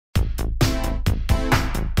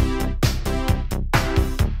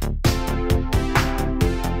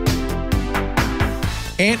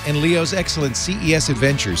Ant and Leo's excellent CES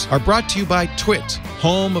adventures are brought to you by Pruitt,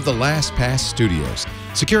 home of the LastPass Studios.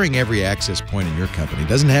 Securing every access point in your company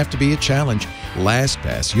doesn't have to be a challenge.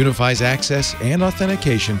 LastPass unifies access and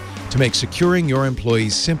authentication to make securing your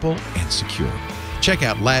employees simple and secure. Check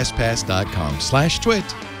out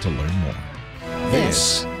lastpass.com/Twit to learn more.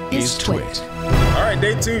 This is Twit. All right,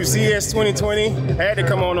 day 2, CES 2020. Had to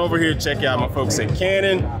come on over here and check out my folks at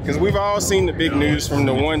Canon, because we've all seen the big news from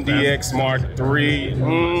the 1DX Mark III,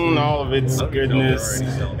 all of its goodness.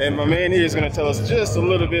 And my man here is going to tell us just a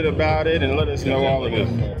little bit about it and let us know all of the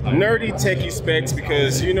nerdy techie specs,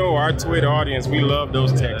 because you know our Twit audience, we love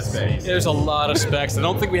those tech specs. There's a lot of specs. I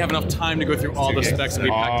don't think we have enough time to go through all the specs that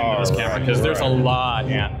we packed into this camera, because there's a lot.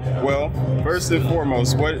 Yeah. Well, first and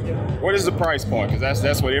foremost, what is the price point? Because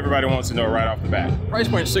that's what everybody wants to know right off the bat. Price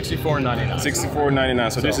point is $64.99.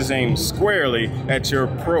 $64.99. So this is aimed squarely at your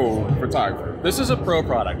pro photographer. This is a pro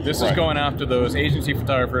product. This is going after those agency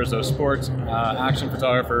photographers, those sports action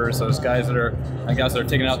photographers, those guys that are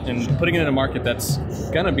taking it out and putting it in a market that's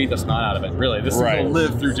gonna beat the snot out of it. Really, this will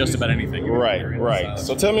live through just about anything. Right.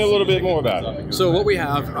 So tell me a little bit more about it. So what we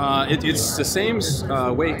have, it's the same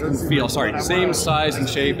weight and feel. Sorry, same size and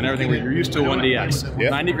shape and everything we're used to a 1DX.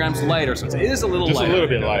 90 grams lighter, so it is a little lighter. Just a little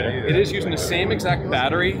bit lighter. It is using the same exact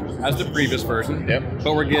battery as the previous version.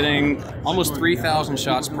 But we're getting almost 3,000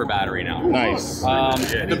 shots per battery now. Nice.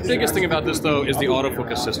 The biggest thing about this, though, is the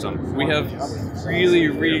autofocus system. We have really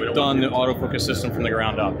redone the autofocus system from the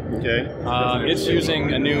ground up. It's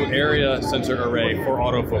using a new area sensor array for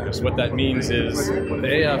autofocus. What that means is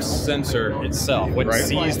the AF sensor itself, what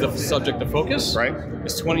sees the subject of focus,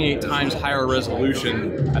 is 28 times higher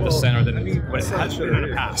resolution at the center than what it has been in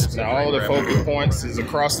the past. Now, all the focus points is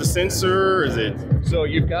across the sensor, is it? So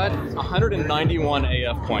you've got 191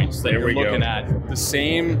 AF points that you're looking at. The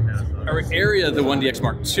same area of the 1DX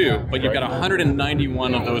Mark II, but you've got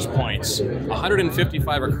 191 of those points.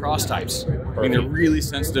 155 are cross types. I mean, they're really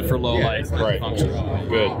sensitive for low light function.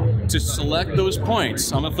 Good. To select those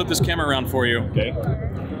points, I'm gonna flip this camera around for you.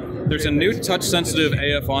 There's a new touch-sensitive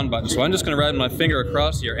AF on button, so I'm just going to ride my finger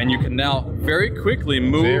across here, and you can now very quickly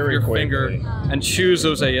move your finger and choose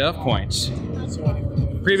those AF points.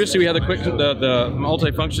 Previously, we had the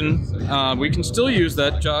multi-function. We can still use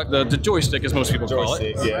that the joystick, as most people call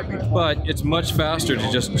it, but it's much faster to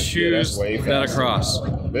just choose that across.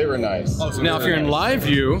 Very nice. Now, if you're in live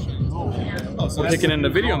view, taking in the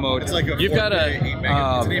video mode, you've got a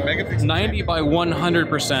 90 by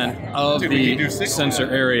 100% of the sensor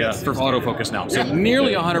area for autofocus now. So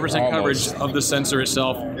nearly 100% coverage of the sensor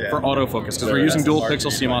itself for autofocus, because we're using dual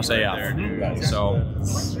pixel CMOS AF. So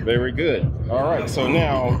very good. All right. So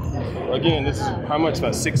now, again, this is how much?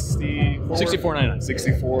 About $64.99.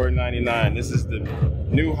 $64.99. This is the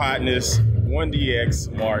new hotness 1DX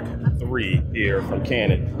Mark III here from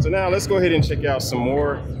Canon. So now let's go ahead and check out some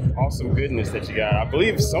more awesome goodness that you got. I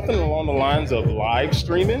believe something along the lines of live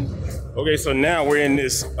streaming. Okay, so now we're in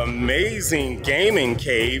this amazing gaming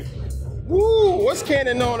cave. Woo, what's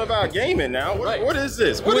Canon known about gaming now? What is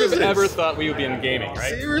this? Who would have ever thought we would be in gaming, right?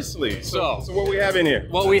 Seriously. So what we have in here?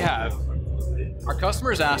 What we have, our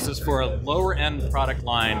customers asked us for a lower end product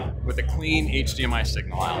line with a clean HDMI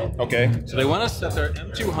signal out. So they want to set their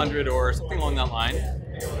M200 or something along that line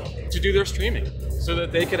to do their streaming, so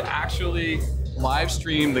that they could actually live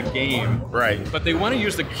stream the game. But they want to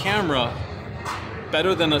use the camera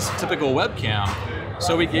better than a typical webcam.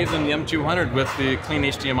 So we gave them the M200 with the clean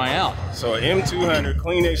HDMI out. So M200,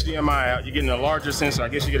 clean HDMI out. You're getting a larger sensor. I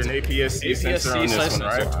guess you get an APS-C sensor on this one,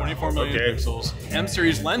 right? So 24 million pixels.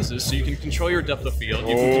 M-series lenses, so you can control your depth of field.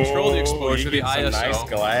 You can control the exposure, the ISO. Nice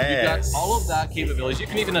glass. You've got all of that capabilities. You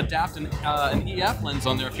can even adapt an EF lens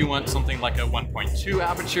on there if you want something like a 1.2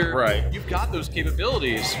 aperture. You've got those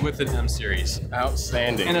capabilities with an M-series.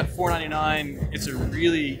 Outstanding. And at $499, it's a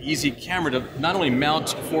really easy camera to not only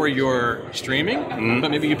mount for your streaming, but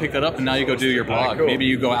maybe you pick that up and now you go do your blog. Maybe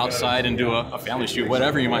you go outside and do a family shoot,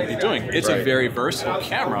 whatever you might be doing. It's a very versatile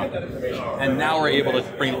camera. And now we're able to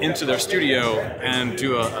bring it into their studio and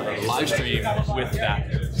do a live stream with that.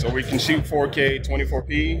 So we can shoot 4K,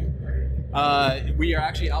 24p? We are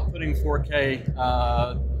actually outputting 4K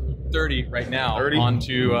 30 right now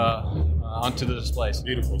onto the displays.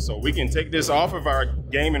 Beautiful. So we can take this off of our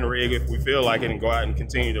gaming rig if we feel like it and go out and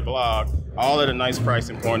continue to blog, all at a nice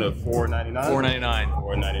pricing point of $499? $499.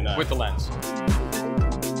 $499. With the lens.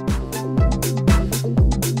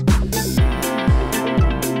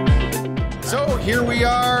 So here we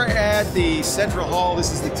are at the Central Hall.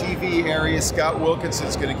 This is the TV area. Scott Wilkinson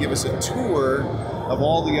is going to give us a tour of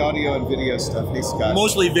all the audio and video stuff, hey Scott.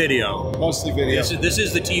 Mostly video. Mostly video. This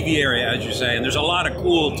is the TV area, as you say, and there's a lot of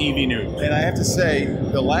cool TV news. And I have to say,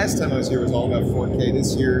 the last time I was here was all about 4K.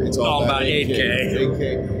 This year, it's all about 8K.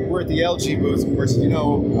 8K. We're at the LG booth, of course. You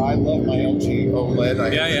know, I love my LG OLED. I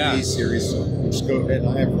have the E series, which go ahead, and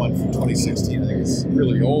I have one from 2016. I think it's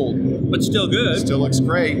really old, but still good. Still looks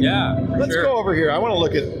great. Yeah. Let's go over here. I want to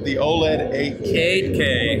look at the OLED 8K.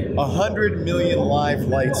 8K. 100 million live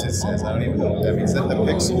lights, it says. I don't even know what that means. Is that the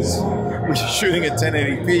pixels? We're shooting at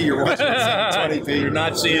 1080p. You're watching at 720p. You're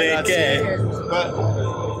not seeing 8K. But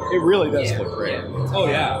it really does look great. Oh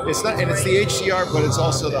yeah. It's not, and it's the HDR, but it's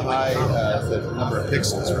also the high, the number of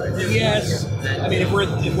pixels, right? Yes. I mean, if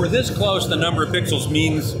we're this close, the number of pixels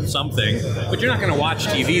means something. But you're not going to watch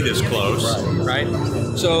TV this close, right?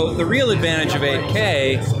 So the real advantage of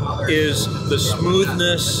 8K is the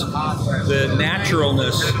smoothness, the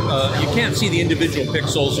naturalness. You can't see the individual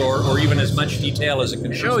pixels or even as much detail as it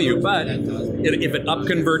can show you, but if it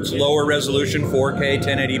upconverts lower resolution, 4K,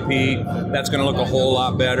 1080p, that's going to look a whole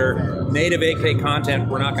lot better. Native 8K content,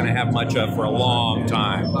 we're not going to have much of for a long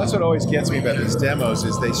time. That's what always gets me about these demos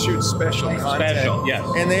is they shoot special content. Special, yes.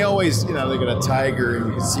 And they always, you know, they got a tiger and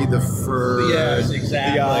you can see the fur,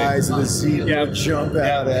 the eyes, and the zebra jump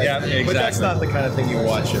out at. Yeah, exactly. But that's not the kind of thing you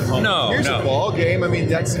watch at home. No, Here's a ball game. I mean,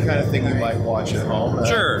 that's the kind of thing you might watch at home.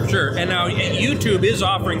 Sure, sure. And now YouTube is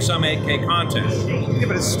offering some 8K content. Yeah,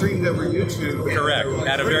 but it's streamed over YouTube. Correct.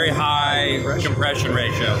 At a very high compression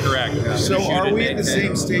ratio. Correct. So are we at the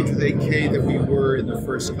same stage with 8K that we were in the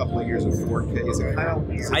first couple of years of 4K? Is it kind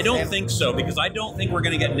of... I don't think so, because I don't think we're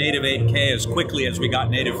going to get native 8K as quickly as we got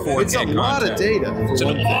native 4K It's a lot of data. It's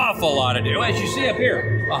an awful lot of data. As you see up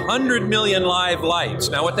here, 100 million live lights.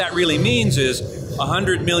 Now what that really means is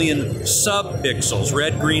 100 million sub-pixels,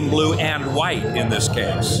 red, green, blue, and white in this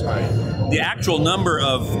case. The actual number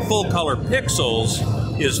of full-color pixels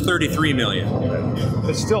is 33 million.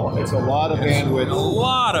 But still, it's a lot of bandwidth. A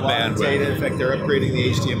lot of bandwidth. Data. In fact, they're upgrading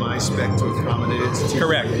the HDMI spec to accommodate it.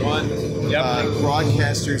 Correct.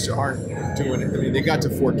 Broadcasters aren't doing it. I mean, they got to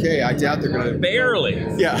 4K. I doubt they're going to... Barely.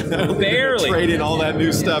 Yeah. Barely. Trade in all that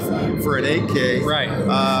new stuff for an 8K.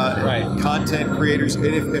 Right. Content creators.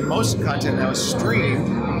 And most content now is streamed.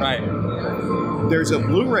 Right. There's a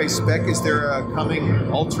Blu-ray spec. Is there a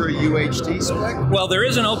coming Ultra UHD spec? Well, there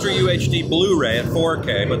is an Ultra UHD Blu-ray at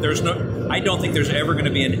 4K, but there's no. I don't think there's ever going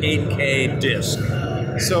to be an 8K disc.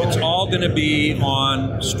 So it's all going to be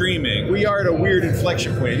on streaming. We are at a weird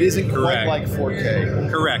inflection point. It isn't quite like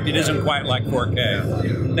 4K. Correct. It isn't quite like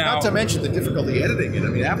 4K. Now, not to mention the difficulty editing it. I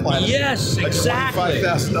mean, Appliance is a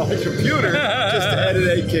 $25,000 computer just to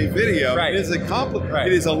edit 8K video. Right. It is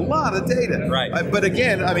It is a lot of data. Right. But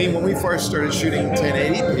again, I mean, when we first started shooting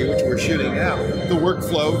 1080p, which we're shooting now, the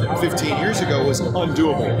workflow 15 years ago was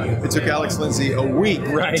undoable. It took Alex Lindsay a week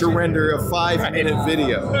to render a 5-minute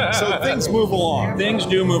video. So things move along. Things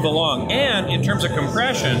do move along. And in terms of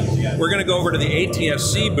compression, we're going to go over to the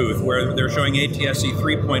ATSC booth where they're showing ATSC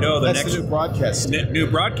 3.0, That's the new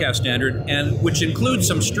broadcast standard, and which includes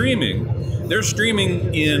some streaming. They're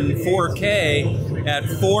streaming in 4K at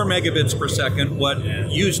 4 megabits per second, what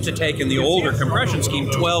used to take in the older compression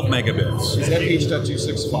scheme 12 megabits. Is that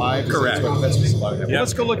H.265? Correct. That's what's allowed. Well,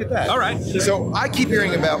 let's go look at that. All right. So I keep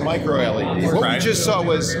hearing about micro LEDs. What we just saw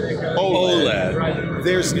was OLED.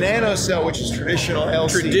 There's nanocell, which is traditional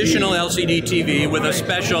LCD. Traditional LCD TV with a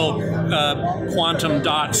special quantum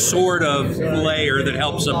dot sort of layer that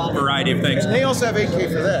helps a variety of things. And they also have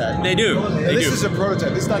 8K for that. They do. This is a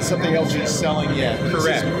prototype. This is not something LG is selling yet.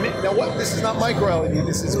 Correct. Now what? This is not micro LED.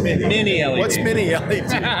 This is mini. Mini LED. What's mini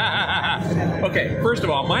LED? Okay. First of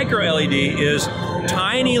all, micro LED is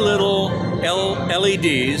tiny little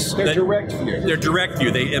LEDs. They're direct view. They're direct view.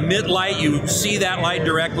 They emit light. You see that light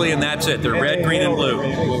directly, and that's it. They're red, green, and blue.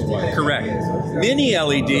 Correct. Mini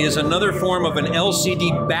LED is another form of an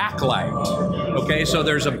LCD backlight. Okay, so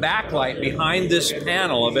there's a backlight behind this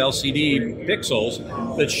panel of LCD pixels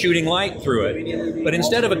that's shooting light through it. But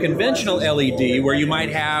instead of a conventional LED where you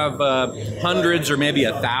might have hundreds or maybe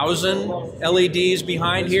 1,000 LEDs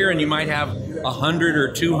behind here, and you might have 100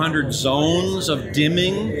 or 200 zones of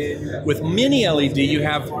dimming, with mini LED you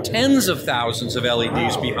have tens of thousands of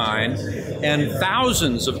LEDs behind and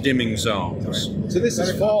thousands of dimming zones. So this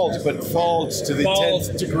is FALD, but FALD's to the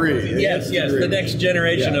 10th degree. Yes, the next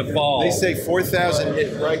generation of FALD. They say 4,000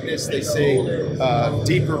 nit brightness. They say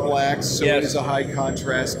deeper blacks, so it is a high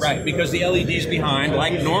contrast. Right, because the LEDs behind,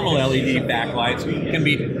 like normal LED backlights, can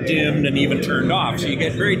be dimmed and even turned off, so you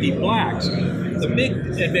get very deep blacks. the big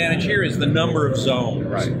advantage here is the number of zones.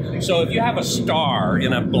 Right. So if you have a star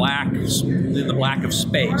in the black of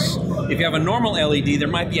space, if you have a normal LED, there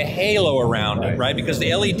might be a halo around it, right? Because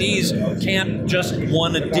the LEDs can't just dim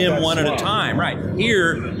one at a time, right?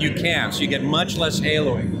 Here you can, so you get much less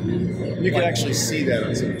haloing. You can actually see that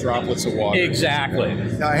on some droplets of water. Exactly.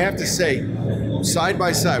 Now I have to say, side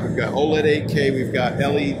by side, we've got OLED 8K, we've got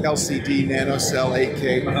LCD nanocell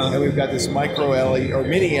 8K, and we've got this micro LED or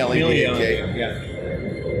mini LED 8K.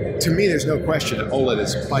 Yeah. To me, there's no question that OLED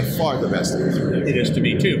is by far the best of the three. It is to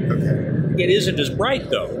me too. Okay. It isn't as bright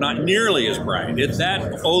though, not nearly as bright.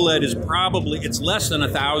 That OLED is probably, it's less than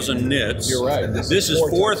 1,000 nits. You're right. This is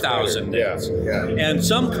 4,000 nits. Yeah. And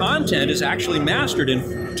some content is actually mastered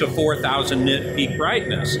to 4,000 nit peak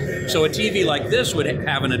brightness. So a TV like this would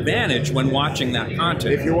have an advantage when watching that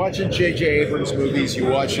content. If you're watching J.J. Abrams movies, you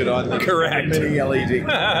watch it on the mini LED.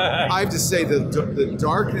 I have to say the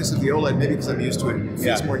darkness of the OLED, maybe because I'm used to it,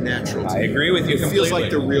 feels more natural. I agree with you completely. It feels like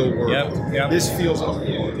the real world. Yep. This feels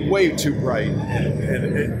way too bright,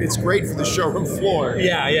 and it's great for the showroom floor.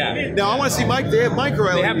 Yeah. Now I want to see they have micro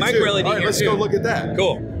LED. They have micro LED. All right, here let's too. go look at that.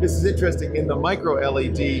 Cool. This is interesting. In the micro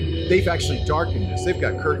LED, they've actually darkened this. They've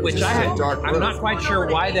got curtains. Which I'm not quite sure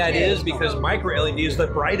why that is, because micro LED is the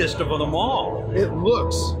brightest of them all. It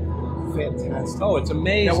looks fantastic. Oh, it's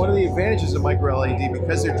amazing. Now, one of the advantages of micro LED,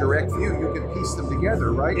 because they're direct view, you can piece them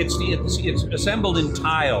together, right? It's assembled in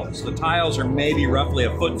tiles. The tiles are maybe roughly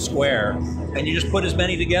a foot square, and you just put as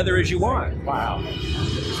many together as you want. Wow.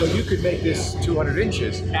 So you could make this 200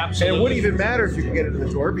 inches. Absolutely. And it wouldn't even matter if you could get it in the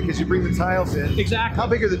door because you bring the tiles in. Exactly. How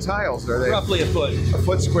big are the tiles? Are they roughly a foot? A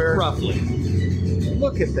foot square? Roughly.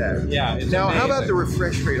 Look at that. Yeah, it's now, amazing. How about the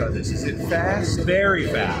refresh rate on this? Is it fast? Very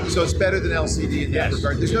fast. So it's better than LCD in that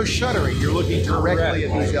regard. There's no shuttering. You're looking directly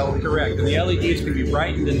at these LEDs. Correct. And the LEDs can be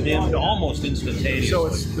brightened and dimmed almost instantaneously. So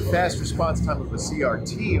it's the fast response time of a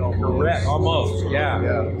CRT almost. Correct. Almost. Yeah.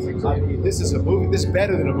 I mean, this is a movie. This is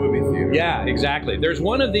better than a movie theater. Yeah, exactly. There's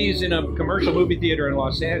one of these in a commercial movie theater in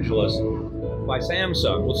Los Angeles by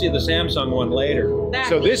Samsung. We'll see the Samsung one later.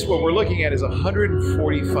 So this, what we're looking at, is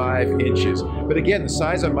 145 inches. But again, the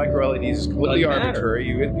size on micro LEDs is completely arbitrary.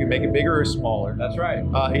 You make it bigger or smaller. That's right.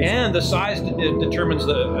 And the size determines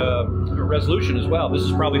the resolution as well. This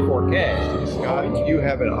is probably 4K. Scott, you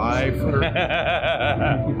have an eye for...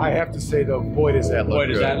 I have to say, though, boy, does that look good.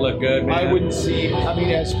 Boy, does that look good, man. I wouldn't see... I mean,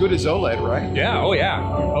 as good as OLED, right? Yeah, oh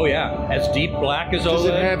yeah. As deep black as OLED. Does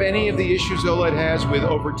it have any of the issues OLED has with,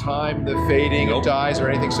 over time, the fading of dyes or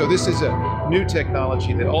anything? So this is a new technology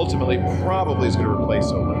that ultimately probably is going to replace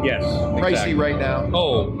OLED. Yes. Pricey right now?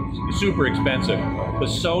 Oh, super expensive. The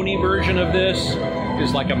Sony version of this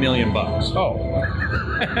is like $1 million. Oh.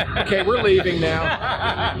 Okay, we're leaving now.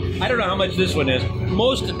 I don't know how much this one is.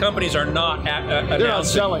 Most companies are not they're not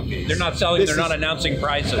selling these. They're not selling. They're not announcing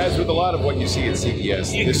prices. As with a lot of what you see at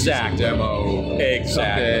CES. Exactly. This is a demo.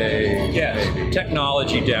 Exactly. Yes. Maybe.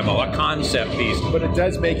 Technology demo, a concept piece. But it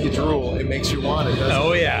does make you drool. It makes you want it, doesn't it?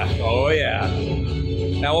 Oh yeah. Oh yeah.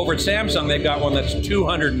 Now over at Samsung, they've got one that's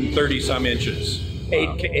 230 some inches.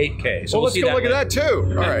 8K. So well, let's go look at that too.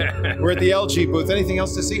 All right. We're at the LG booth. Anything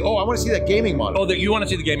else to see? Oh, I want to see that gaming monitor. Oh, you want to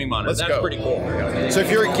see the gaming monitor? That's pretty cool. So if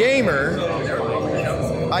you're a gamer,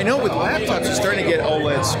 I know with laptops you're starting to get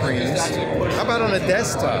OLED screens. How about on a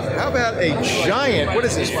desktop? How about a giant, what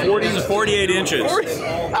is this, 40? This is 48 inches. 40?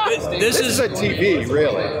 This is a TV,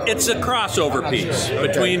 really. It's a crossover piece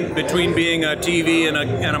between being a TV and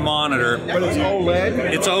a monitor. But it's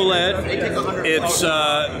OLED? It's OLED. It's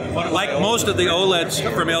like most of the OLEDs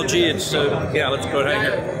from LG, it's, let's go down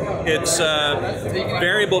here. It's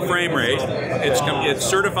variable frame rate. It's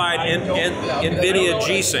certified NVIDIA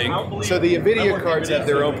G-Sync. So the NVIDIA cards have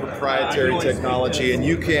their own proprietary technology, and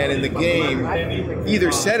you can, in the game,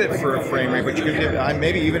 either set it for a frame rate, but you can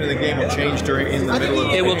maybe even in the game will change in the middle of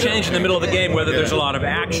the game. It will change in the middle of the game, whether there's a lot of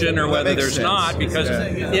action or whether there's not, because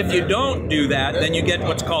if you don't do that, then you get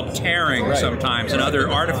what's called tearing sometimes and other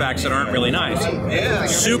artifacts that aren't really nice.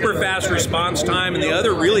 Super fast response time, and the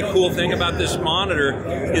other really cool thing about this monitor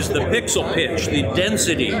is the pixel pitch. The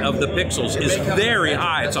density of the pixels is very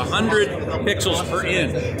high. It's 100 pixels per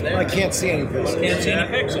inch. I can't see any pixels. Can't see any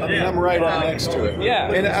pixels. I mean, I'm right next to it.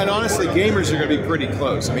 Yeah. And honestly, gamers are going to be pretty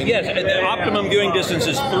close. I mean, yes, the optimum viewing distance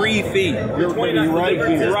is 3 feet. You're going to be right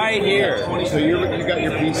here. Right here. So you got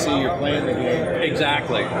your PC, you're playing the game.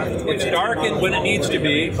 Exactly. It's darkened when it needs to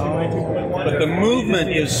be, but the movement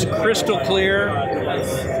is crystal clear.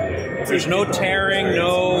 There's no tearing,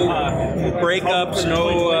 no breakups,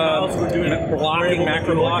 no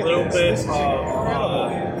macro blocking.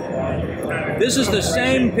 This is the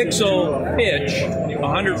same pixel pitch,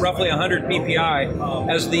 roughly 100 ppi,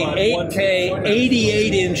 as the 8K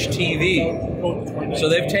 88-inch TV. So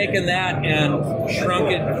they've taken that and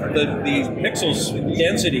shrunk it, the pixels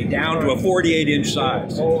density down to a 48-inch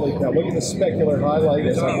size. Holy cow, look at the specular highlight.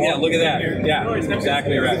 Yeah, look at that. Yeah,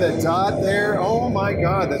 exactly right. Look at the dot there. Oh my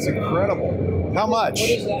God, that's incredible. How much? What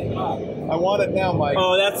is that dot? I want it now, Mike.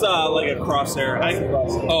 Oh, that's like a crosshair.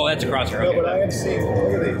 Oh, that's a crosshair. No, but I have seen,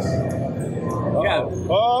 look at these. Yeah.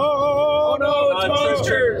 Oh, no,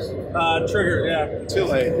 it's Trigger, yeah. too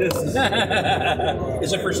late.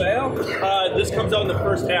 Is it for sale? This comes out in the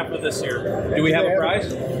first half of this year. Do we have a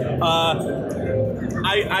price?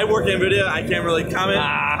 I work in NVIDIA. I can't really comment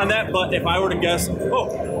on that, but if I were to guess,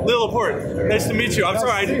 Leo Laporte, nice to meet you. I'm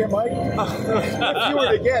sorry. See you, Mike. If you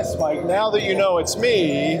were to guess, Mike, now that you know it's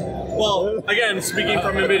me. Well, again, speaking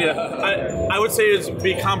from NVIDIA, I would say it'd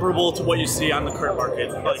be comparable to what you see on the current market.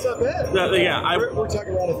 That's not bad. Yeah, we're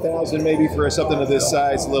talking around 1,000 maybe for something of this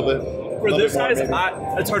size, a little bit. For this size,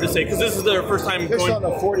 it's hard to say because this is their first time They're going. on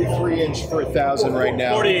a 43-inch for 1,000 right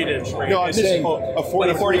now. 48-inch. Right? No, I'm saying a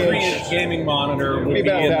 43-inch gaming monitor would be in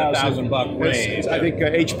the $1,000 range. I think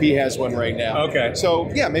HP has one right now. Okay.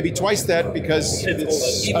 So yeah, maybe twice that because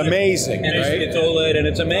it's amazing, And right? it's OLED and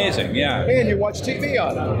it's amazing, yeah. And you watch TV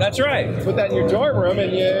on it. That's right. Put that in your dorm room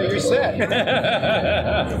and you're set.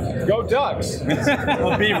 Go Ducks.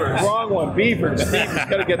 Beavers. Wrong one. Beavers.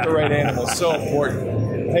 Got to get the right animal. So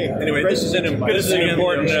important. Hey, Anyway, this is an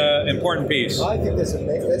important piece. I think that's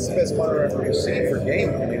the best monitor I've ever seen for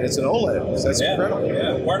gaming. I mean, it's an OLED. So that's incredible.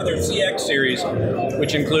 Yeah. Part of their CX series,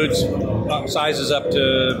 which includes sizes up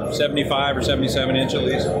to 75 or 77 inch at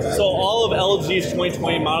least. So all of LG's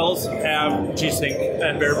 2020 models have G-Sync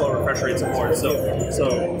and variable refresh rate support.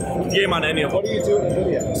 So game on any of them. What do you do in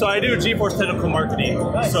NVIDIA? So I do GeForce technical marketing.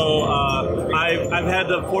 Nice. So I've had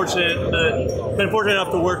been fortunate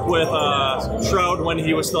enough to work with Shroud when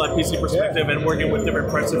he was still at PC Perspective and working with different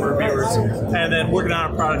press and reviewers, and then working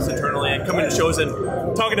on our products internally and coming to shows and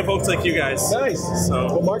talking to folks like you guys. Nice. So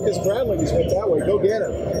well, Marcus Bradley just went that way. Go get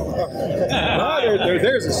him.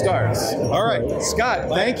 There's the stars. All right, Scott.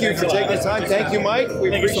 Thank you for taking the time. Thank you, Mike.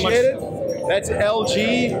 We appreciate it. That's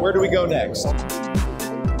LG. Where do we go next?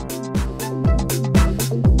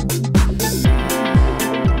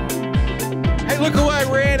 Hey, look who I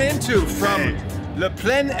ran into from Le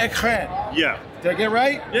Plein Écran. Yeah. Did I get it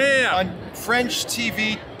right? Yeah. On French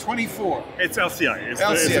TV 24. It's LCI. It's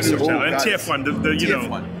LCI. the news channel. And got it. TF1, the you know,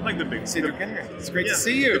 TF1. like the big. It's great Yeah, to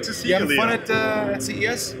see you. good to see you you, having fun Leo. at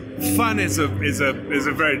CES? Fun is a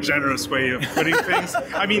very generous way of putting things.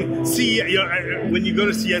 I mean, when you go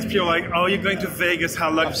to CES, people are like, "Oh, you're going to Vegas?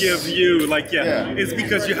 How lucky of you!" Like, yeah, it's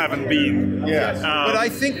because you haven't been. Yeah, but I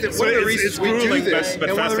think that one of the reasons we do this,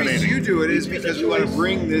 and one of the reasons you do it, is because we want to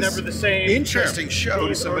bring this interesting show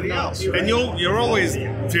to somebody else. Right? And you're always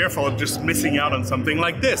fearful of just missing out on something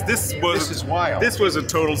like this. This is wild. This was a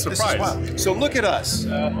total surprise. This is wild. So look at us.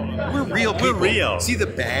 We're real people. We're real. See the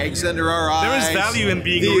bags under our eyes. There is value in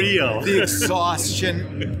being real. The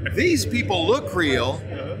exhaustion. These people look real.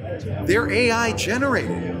 They're AI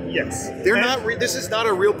generated. Yes. They're not. This is not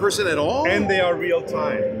a real person at all. And they are real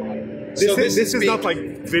time. This is not like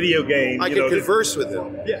video game. I can converse with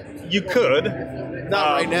them. Yeah, you could.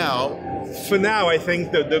 Not right now. For now, I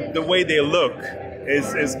think the way they look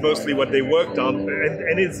is mostly what they worked on,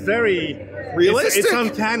 and it's very realistic. It's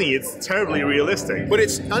uncanny. It's terribly realistic. But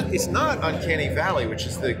it's not Uncanny Valley, which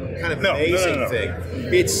is the kind of amazing thing.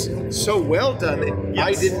 It's so well done that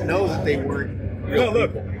I didn't know that they weren't real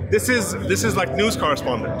people. This is like news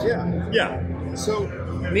correspondent. Yeah. So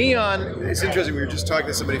Neon, it's interesting. We were just talking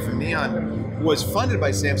to somebody from Neon, was funded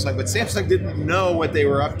by Samsung, but Samsung didn't know what they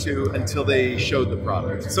were up to until they showed the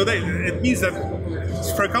product. So it means that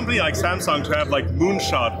for a company like Samsung to have like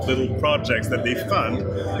moonshot little projects that they fund,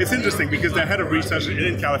 it's interesting because their head of research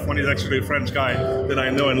in California is actually a French guy that I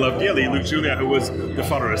know and love dearly, Luc Julia, who was the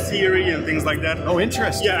father of Siri and things like that. Oh,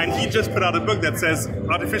 interesting. Yeah, and he just put out a book that says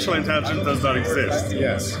artificial intelligence does not exist.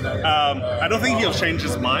 Yes. I don't think he'll change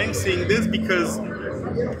his mind seeing this because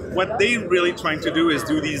what they're really trying to do is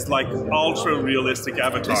do these like ultra realistic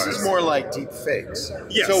avatars. This is more like deep fakes.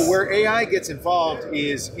 Yes. So where AI gets involved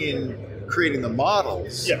is in creating the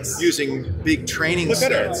models using big training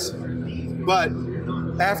sets. But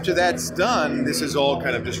after that's done, this is all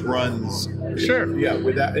kind of just runs. Sure. Yeah,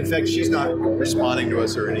 with that. In fact, she's not responding to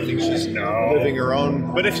us or anything. She's living her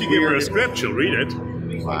own. But if you give her a script, she'll read it.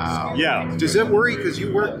 Wow. Yeah. Does that worry? Because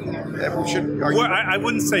you work. I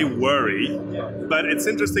wouldn't say worry, but it's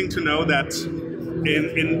interesting to know that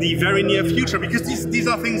in the very near future, because these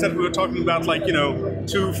are things that we were talking about, like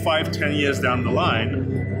 2, 5, 10 years down the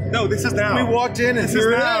line. No, this is now. We walked in and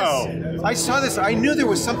here it is. I saw this. I knew there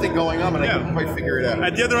was something going on, but I couldn't quite figure it out.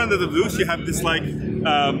 At the other end of the booth, you have this like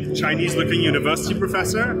Chinese-looking university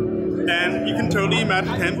professor, and you can totally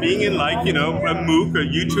imagine him being in like, you know, a MOOC, a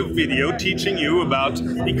YouTube video teaching you about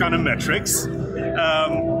econometrics.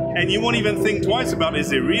 And you won't even think twice about,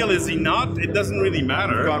 is he real, is he not? It doesn't really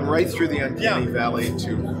matter. You've gone right through the uncanny valley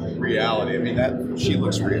to reality. I mean, she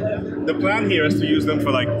looks real. The plan here is to use them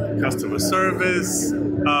for like customer service,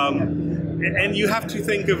 and you have to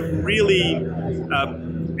think of really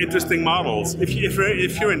interesting models. If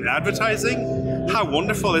you're in advertising, how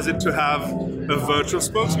wonderful is it to have a virtual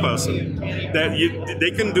spokesperson that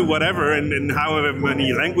they can do whatever in however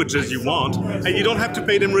many languages you want, and you don't have to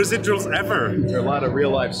pay them residuals ever. There are a lot of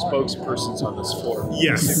real life spokespersons on this floor.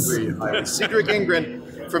 Yes. Cedric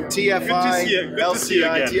Ingren from TFI,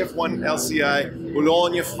 LCI, TF1 LCI,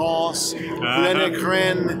 Boulogne, France,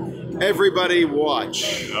 Glen. Everybody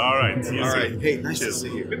watch. All right. See you All soon. right. Hey, nice to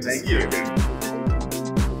see you. Good to Thank see you.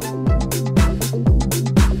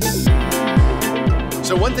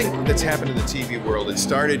 So one thing that's happened in the TV world, it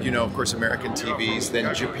started, you know, of course, American TVs,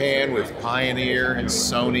 then Japan with Pioneer and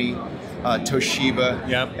Sony, Toshiba,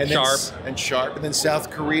 and Sharp, and then South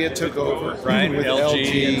Korea took over, right? With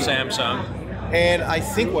LG and Samsung. And I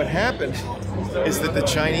think what happened is that the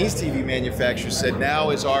Chinese TV manufacturers said,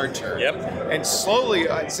 now is our turn. Yep. And slowly,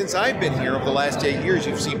 since I've been here over the last 8 years,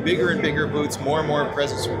 you've seen bigger and bigger booths, more and more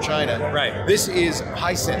presence from China. Right. This is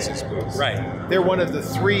Hisense's booth. Right. They're one of the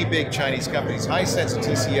 3 big Chinese companies. Hisense and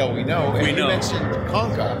TCL, we know. And you mentioned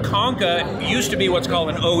Tonka. Tonka used to be what's called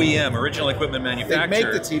an OEM, original equipment manufacturer. They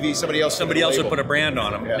make the TV, somebody else would put a brand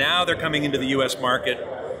on them. Yeah. Now they're coming into the U.S. market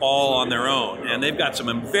all on their own, and they've got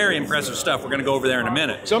some very impressive stuff. We're going to go over there in a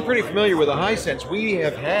minute. So I'm pretty familiar with the Hisense. We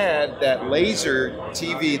have had that laser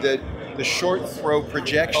TV, the short throw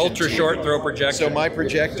projection. Ultra TV. short throw projection. So my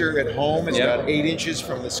projector at home is about 8 inches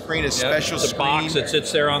from the screen, a special the screen. box that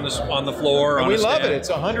sits there on the floor. And we love it.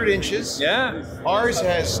 It's 100 inches. Yeah. Ours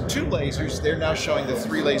has 2 lasers. They're now showing the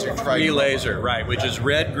 3 laser tri. 3 laser, right, which is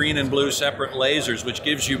red, green, and blue separate lasers, which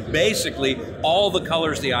gives you basically all the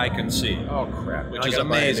colors the eye can see. Oh crap! Which is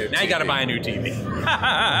amazing. Now you got to buy a new TV.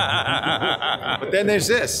 But then there's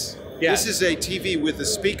this. Yeah. This is a TV with a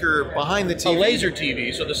speaker behind the TV. A laser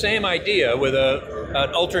TV, so the same idea with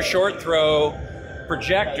an ultra short throw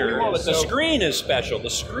projector, but the screen is special. The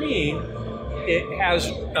screen, it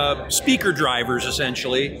has speaker drivers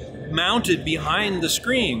essentially mounted behind the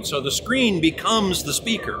screen, so the screen becomes the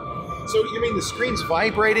speaker. So you mean the screen's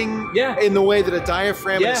vibrating in the way that a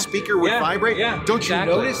diaphragm and a speaker would vibrate? Yeah, Don't you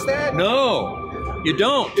notice that? No. You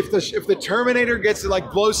don't. If the Terminator gets to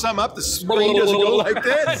like blow something up, the screen doesn't go like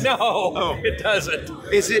this. No, it doesn't.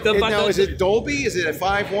 Is it now? Is it Dolby? Is it a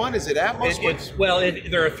 5.1? Is it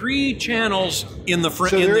Atmos? There are 3 channels in the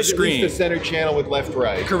front so in the there's screen. At least the center channel with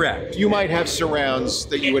left-right. Correct. You might have surrounds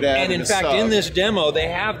that you would add. And in fact, in this demo, they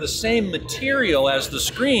have the same material as the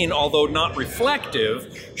screen, although not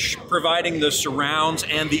reflective, providing the surrounds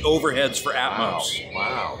and the overheads for Atmos.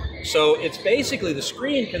 Wow. So it's basically the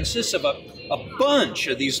screen consists of a bunch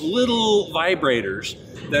of these little vibrators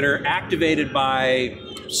that are activated by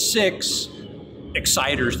 6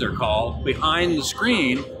 exciters, they're called, behind the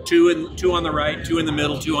screen, 2 on the right, 2 in the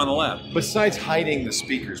middle, 2 on the left. Besides hiding the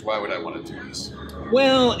speakers, why would I want to do this?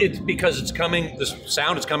 Well, it's because the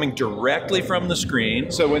sound is coming directly from the screen.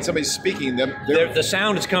 So when somebody's speaking, the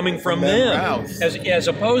sound is coming from them. As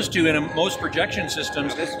opposed to in most projection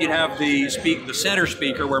systems, you'd have the center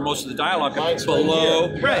speaker where most of the dialogue comes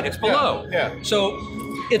below. Right, it's below. Yeah. So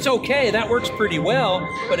it's okay, that works pretty well,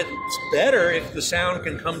 but it's better if the sound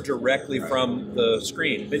can come directly from the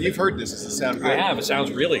screen. And you've heard this, does it sound good? I have, it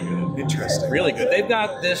sounds really good. Interesting. Really good. They've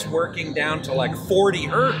got this working down to like 40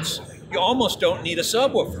 hertz. You almost don't need a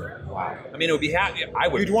subwoofer. Wow. I mean, it would be happy.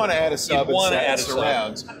 You'd want to add a sub and add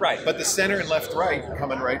surrounds. Right. But the center and left-right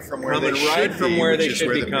coming right from where they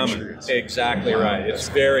should be coming. Exactly right. It's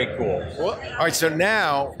very cool. Well, all right, so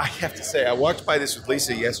now I have to say, I walked by this with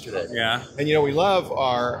Lisa yesterday. Yeah. And you know, we love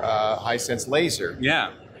our Hisense laser.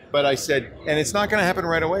 Yeah. But I said, and it's not going to happen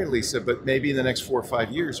right away, Lisa, but maybe in the next 4 or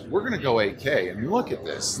 5 years, we're going to go 8K. And look at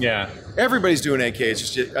this. Yeah. Everybody's doing 8K.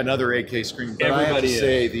 It's just another 8K screen. But I have to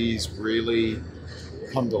say, these really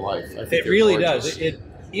come to life. I think it really does.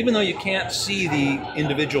 Even though you can't see the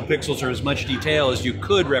individual pixels or as much detail as you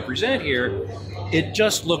could represent here, it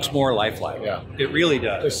just looks more lifelike. Yeah. It really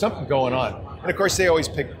does. There's something going on. And of course, they always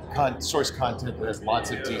pick source content that has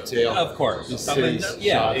lots of detail. Of course.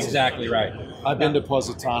 Yeah, exactly right. I've been to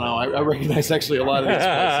Positano. I recognize actually a lot of these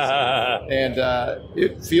places. And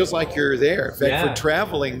it feels like you're there. In fact, for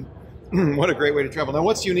traveling, what a great way to travel. Now,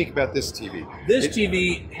 what's unique about this TV? This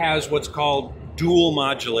TV has what's called dual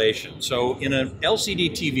modulation. So in an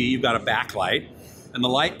LCD TV, you've got a backlight, and the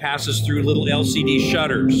light passes through little LCD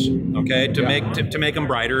shutters, okay, to make them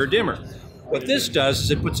brighter or dimmer. What this does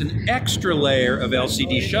is it puts an extra layer of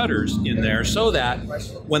LCD shutters in there so that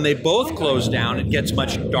when they both close down, it gets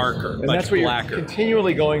much darker, and much that's what blacker. you're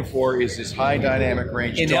continually going for is this high dynamic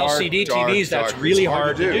range. In LCD TVs, that's really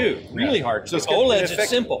hard to do. Really hard to do. So OLEDs, it's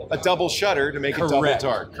simple. A double shutter to make it double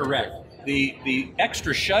dark. Correct. The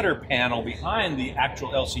extra shutter panel behind the actual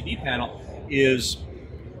LCD panel is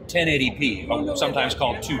 1080p, sometimes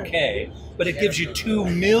called 2K, but it gives you 2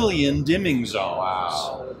 million dimming zones.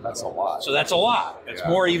 Wow, that's a lot. So that's a lot. It's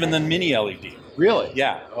more even than mini LED. Really?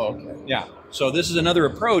 Yeah. Oh, okay. Yeah. So this is another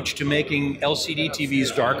approach to making LCD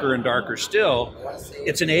TVs darker and darker still.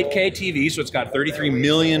 It's an 8K TV, so it's got 33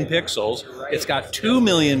 million pixels. It's got 2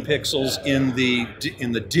 million pixels in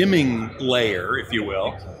the dimming layer, if you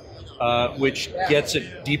will, which gets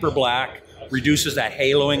it deeper black, reduces that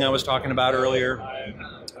haloing I was talking about earlier.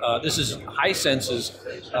 This is Hisense's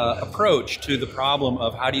approach to the problem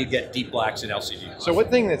of how do you get deep blacks in LCD. So one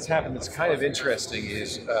thing that's happened that's kind of interesting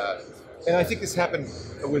is, and I think this happened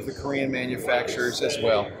with the Korean manufacturers as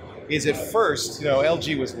well, is at first,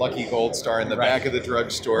 LG was Lucky Gold Star in the back of the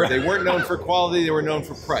drugstore. They weren't known for quality, they were known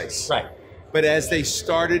for price. Right. But as they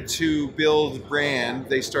started to build brand,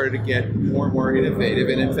 they started to get more and more innovative,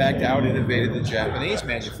 and in fact out-innovated the Japanese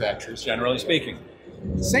manufacturers. Generally speaking.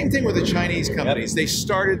 Same thing with the Chinese companies. They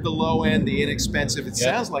started the low end, the inexpensive. It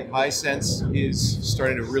sounds like Hisense is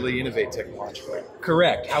starting to really innovate technologically.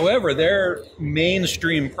 Correct. However, their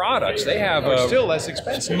mainstream products, they have still less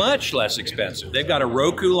expensive. Much less expensive. They've got a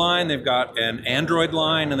Roku line, they've got an Android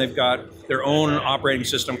line, and they've got their own operating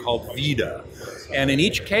system called Vida. And in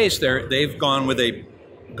each case, they've gone with a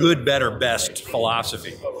good, better, best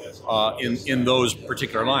philosophy in those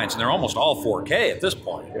particular lines. And they're almost all 4K at this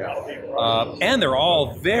point. And they're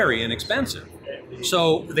all very inexpensive.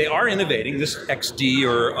 So they are innovating. This XD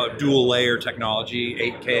or dual layer technology,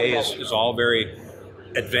 8K, is all very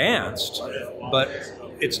advanced, but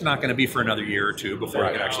it's not going to be for another year or two before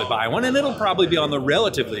I can actually buy one, and it'll probably be on the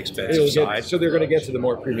relatively expensive side. So they're going to get to the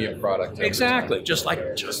more premium product. Exactly, just like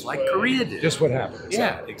Korea did. Just what happened.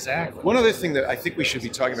 Yeah, exactly. One other thing that I think we should be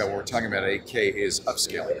talking about when we're talking about 8K is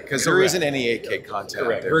upscaling, because there isn't any 8K content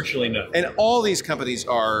out there. Virtually none. And all these companies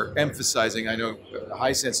are emphasizing, I know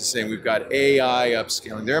Hisense is saying we've got AI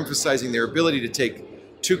upscaling. They're emphasizing their ability to take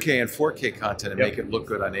 2K and 4K content and make it look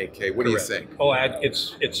good on 8K. What do you think? Oh,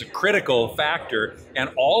 it's a critical factor,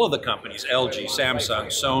 and all of the companies, LG, Samsung,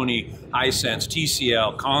 Sony, Hisense,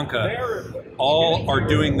 TCL, Tonka, all are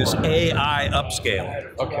doing this AI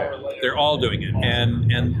upscaling. Okay. They're all doing it,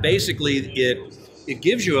 and basically it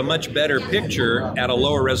gives you a much better picture at a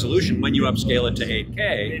lower resolution when you upscale it to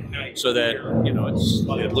 8K, so that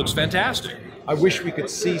it looks fantastic. I wish we could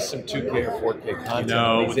see some 2K or 4K content.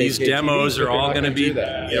 No, these demos are all going to be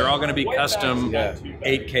they're all going to be custom 8K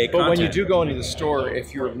content. But when you do go into the store,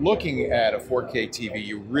 if you're looking at a 4K TV,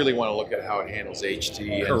 you really want to look at how it handles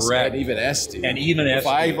HD and even SD. And even if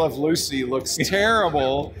I Love Lucy looks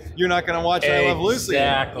terrible, you're not going to watch I Love Lucy.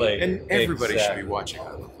 Exactly. And everybody should be watching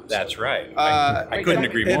I Love Lucy. That's right. I couldn't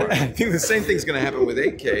agree more. I think the same thing's going to happen with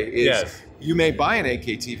 8K. Is you may buy an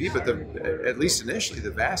 8K TV, but at least initially, the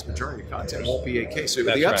vast majority of content won't be 8K. So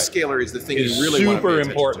the upscaler is the thing you really want to pay attention to. Super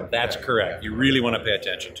important. That's correct. You really want to pay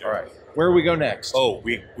attention to. All right. Where do we go next? Oh,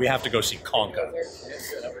 we have to go see Tonka.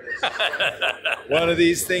 One of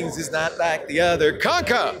these things is not like the other.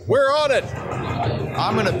 Tonka, we're on it.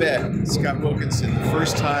 I'm going to bet, Scott Wilkinson, the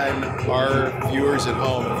first time our viewers at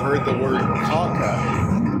home have heard the word Tonka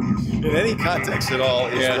in any context at all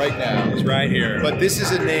is right now. It's right here. But this is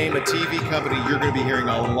a name, a TV company you're going to be hearing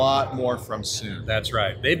a lot more from soon. That's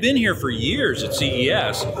right. They've been here for years at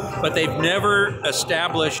CES, but they've never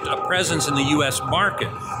established a presence in the U.S. market.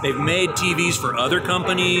 They've made TVs for other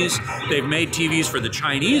companies. They've made TVs for the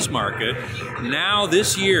Chinese market. Now,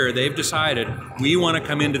 this year, they've decided we want to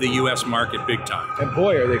come into the U.S. market big time. And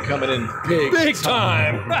boy, are they coming in big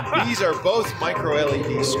time. These are both micro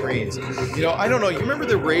LED screens. I don't know. You remember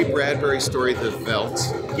the Ray Bradbury story, The Velt?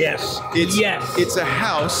 Yes. It's a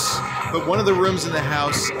house, but one of the rooms in the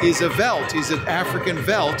house is a velt, is an African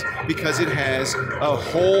velt, because it has a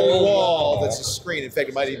whole wall that's a screen. In fact,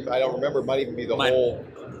 it might even, I don't remember, it might even be the whole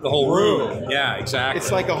room. Yeah, exactly.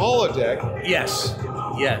 It's like a holodeck. Yes.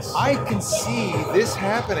 I can see this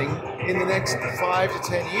happening in the next 5 to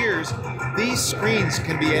 10 years, these screens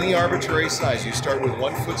can be any arbitrary size. You start with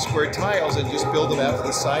 1 foot square tiles and just build them out to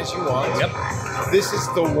the size you want. Yep. This is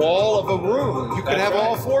the wall of a room. You could have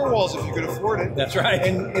all 4 walls if you could afford it. That's right.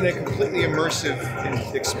 And in a completely immersive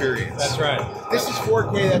experience. That's right. This is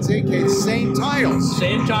 4K, that's 8K, same tiles.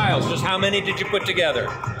 Same tiles, just how many did you put together?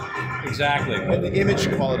 Exactly. And the image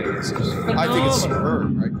quality is, I think it's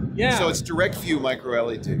superb, right? Yeah. So it's direct view micro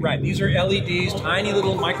LED. Right, these are LEDs, tiny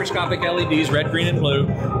little microscopic LEDs, red, green, and blue,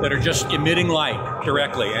 that are just emitting light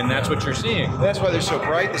directly, and that's what you're seeing. That's why they're so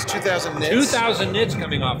bright. There's 2,000 nits. 2,000 nits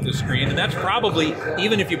coming off the screen, and that's probably,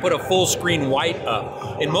 even if you put a full screen white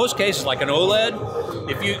up. In most cases, like an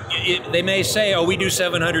OLED, they may say, oh, we do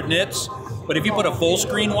 700 nits, but if you put a full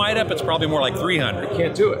screen white up, it's probably more like 300. You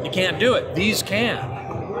can't do it. You can't do it. These can.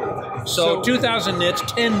 So 2,000 nits,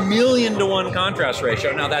 10 million to 1 contrast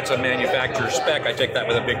ratio. Now that's a manufacturer's spec. I take that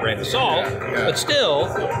with a big grain of salt. Yeah. But still,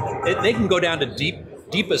 they can go down to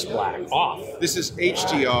deepest black, off. This is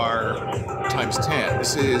HDR times 10.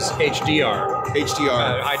 This is HDR.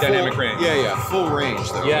 High dynamic range. Yeah, full range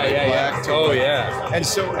though. Yeah, right? yeah, black yeah. Oh, yeah.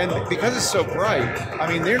 And because it's so bright,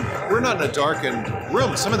 I mean, we're not in a darkened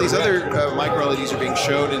room. Some of these other micro LEDs are being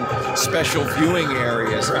shown in special viewing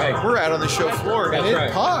areas. Right. We're out on the show floor, and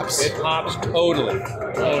it pops. It pops totally.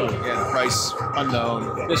 Again, price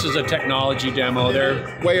unknown. This is a technology demo.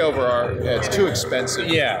 They're way over our heads. Too expensive.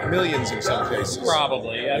 Yeah. Millions in some cases.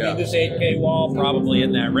 Probably. I mean, this 8K wall, probably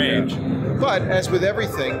in that range. Yeah. But as with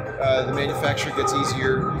everything, the manufacturer gets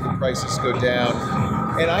easier, the prices go down.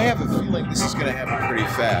 And I have a feeling this is going to happen pretty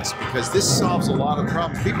fast because this solves a lot of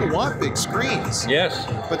problems. People want big screens. Yes.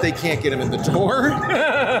 But they can't get them in the door.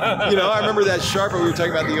 You know, I remember that Sharp, we were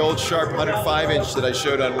talking about the old Sharp 105-inch that I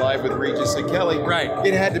showed on Live with Regis and Kelly. Right.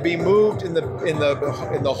 It had to be moved in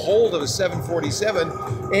the hold of a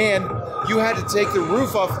 747, and you had to take the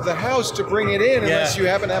roof off the house to bring it in unless you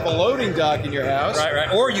happen to have a loading dock in your house.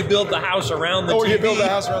 Right. Or you build the house around the TV. Or you build the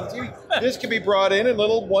house around the TV. This can be brought in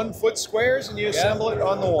little 1 foot squares and you assemble it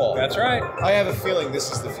on the wall. That's right. I have a feeling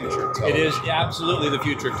this is the future of television. It is absolutely the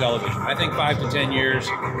future of television. I think 5 to 10 years,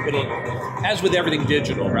 as with everything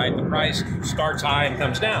digital, right? The price starts high and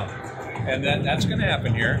comes down. And that's going to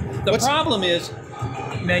happen here. The problem is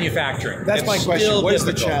manufacturing. That's my question. What is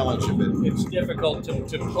the challenge of it? It's difficult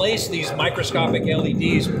to place these microscopic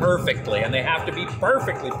LEDs perfectly, and they have to be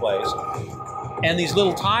perfectly placed. And these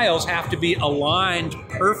little tiles have to be aligned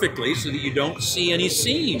perfectly so that you don't see any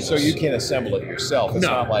seams. So you can't assemble it yourself. It's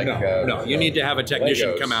not like no. You need to have a technician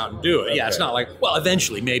Legos. come out and do it. Okay. Yeah, it's not like, well,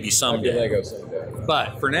 eventually, maybe someday. Lego someday.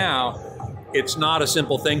 But for now, it's not a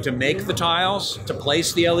simple thing to make the tiles, to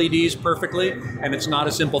place the LEDs perfectly, and it's not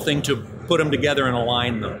a simple thing to put them together and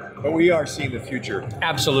align them. But we are seeing the future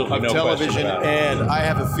Absolutely, of no television, and I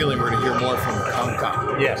have a feeling we're going to hear more from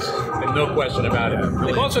Tonka. Yes, and no question about it.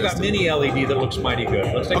 Really They've also got mini LED that looks mighty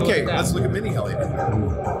good. Let's take a look at that. Let's look at mini LED.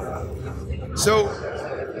 So,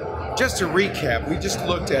 just to recap, we just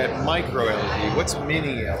looked at micro LED. What's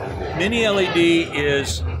mini LED? Mini LED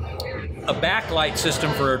is a backlight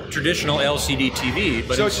system for a traditional LCD TV,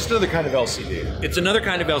 but so it's just another kind of LCD. It's another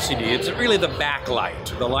kind of LCD. It's really the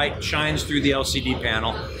backlight. The light shines through the LCD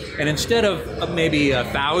panel, and instead of maybe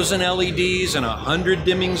 1,000 LEDs and 100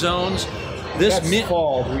 dimming zones, That's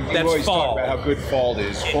FALD. We always talk about how good FALD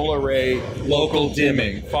is. Full array, local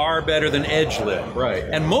dimming. Far better than edge lit. Right.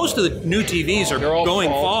 And most of the new TVs are going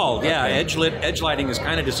FALD. Yeah, Okay. edge lighting is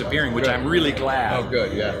kind of disappearing, which I'm really glad. Oh,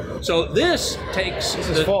 good, yeah. So this takes... This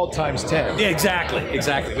is FALD times 10. Yeah, exactly.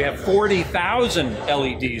 We have 40,000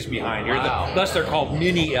 LEDs behind here. Wow. Thus they're called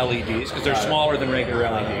mini LEDs because they're smaller than regular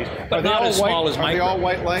LEDs. But not as small as micro. Are they all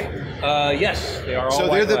white light? Yes, they are all white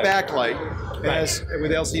light. So they're the backlight. Right. As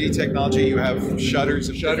with LCD technology, you have shutters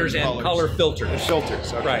and color filters.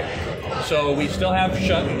 Filters, okay. Right. So we still have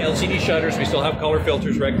LCD shutters. We still have color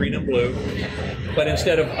filters, red, green, and blue. But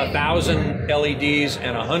instead of 1,000 LEDs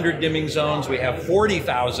and 100 dimming zones, we have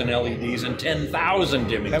 40,000 LEDs and 10,000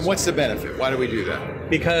 dimming zones. And what's the benefit? Why do we do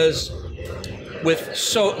that? Because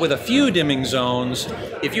with a few dimming zones,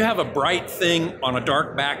 if you have a bright thing on a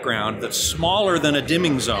dark background that's smaller than a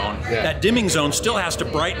dimming zone, that dimming zone still has to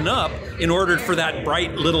brighten up in order for that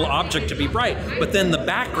bright little object to be bright. But then the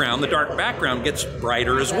background, the dark background, gets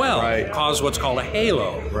brighter as well, cause what's called a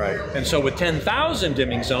halo. Right. And so with 10,000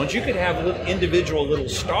 dimming zones, you could have individual little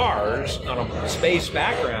stars on a space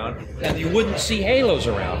background, and you wouldn't see halos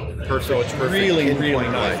around. Perfect. So it's really, really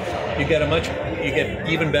nice. You get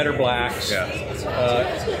even better blacks.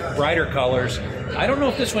 Brighter colors. I don't know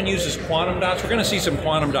if this one uses quantum dots. We're going to see some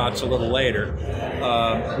quantum dots a little later,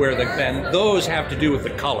 and those have to do with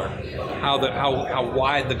the color. how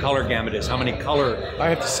wide the color gamut is, how many color. I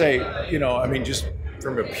have to say, you know, I mean, just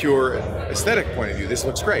from a pure aesthetic point of view, this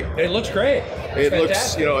looks great. It looks great. It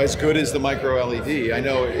looks, you know, as good as the micro LED. I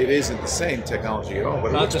know it isn't the same technology at all,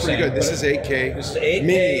 but it looks pretty good. This is 8K. This is 8K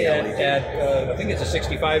mini at I think it's a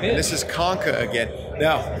 65 inch. This is Tonka again.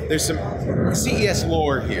 Now, there's some CES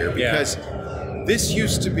lore here because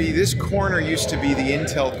this corner used to be the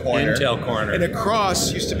Intel corner. Intel corner. And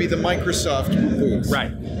across used to be the Microsoft booth.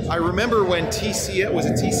 Right. I remember when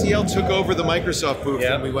TCL took over the Microsoft booth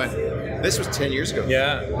and we went, this was 10 years ago.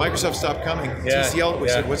 Yeah. Microsoft stopped coming. Yeah. TCL, we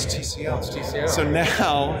said, what's TCL? It's TCL. So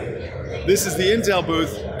now, this is the Intel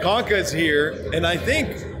booth. Tonka's here, and I think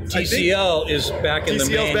TCL is back in the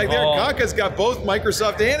main TCL's back there. hall. Tonka's got both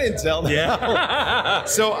Microsoft and Intel now. Yeah.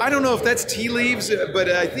 So I don't know if that's tea leaves, but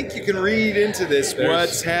I think you can read into this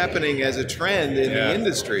what's happening as a trend in the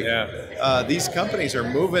industry. Yeah. These companies are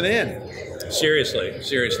moving in. Seriously,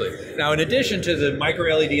 seriously. Now, in addition to the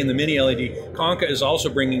micro LED and the mini LED, Tonka is also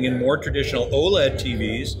bringing in more traditional OLED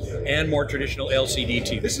TVs and more traditional LCD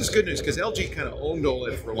TVs. This is good news because LG kind of owned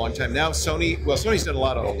OLED for a long time. Now Sony's done a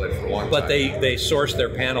lot of OLED for a long time. But they source their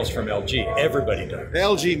panels from LG. Everybody does.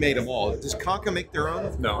 LG made them all. Does Tonka make their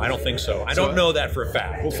own? No, I don't think so. I don't know that for a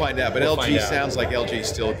fact. We'll find out. But LG sounds like LG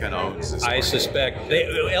still kind of owns this. I suspect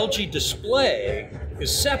LG Display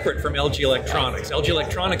is separate from LG Electronics. LG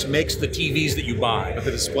Electronics makes the TVs that you buy. But the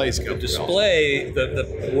displays come from display,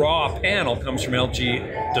 the raw panel comes from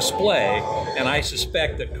LG Display, and I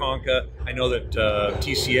suspect that Tonka, I know that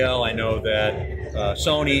TCL, I know that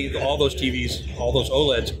Sony, all those TVs, all those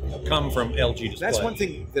OLEDs come from LG Display. That's one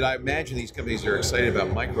thing that I imagine these companies are excited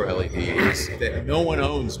about micro LED is that no one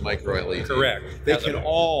owns micro LED. Correct. They can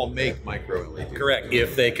all make micro LED. Correct.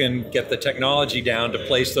 If they can get the technology down to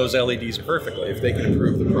place those LEDs perfectly. If they can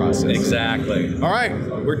improve the process. Exactly. All right,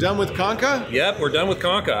 we're done with Tonka? Yep, we're done with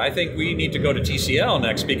Tonka. I think we need to go to TCL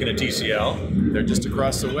next, speaking of TCL. They're just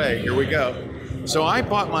across the way. Here we go. So I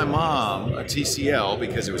bought my mom a TCL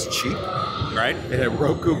because it was cheap. Right. It had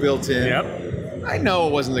Roku built in. Yep. I know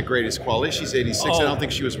it wasn't the greatest quality. She's 86. I don't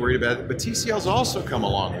think she was worried about it. But TCL's also come a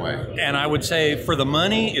long way. And I would say for the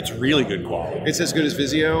money, it's really good quality. It's as good as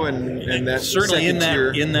Vizio and that certainly in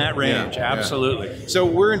that range. Yeah, absolutely. Yeah. So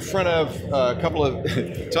we're in front of a couple of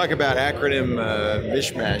talk about acronym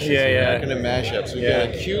mishmashes. Acronym mashups. We've got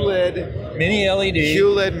a QLED mini LED.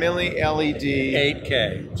 QLED mini LED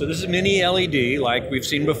 8K. So this is mini LED like we've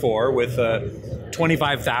seen before with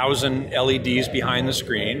 25,000 LEDs behind the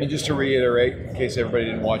screen. And just to reiterate, in case everybody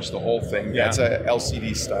didn't watch the whole thing, that's a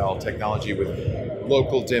LCD style technology with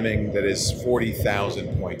local dimming that is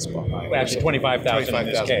 40,000 points behind. Well, actually 25,000 in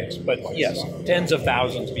this case, but yes, tens of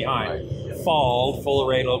thousands behind. Full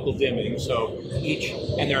array local dimming. So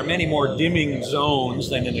and there are many more dimming zones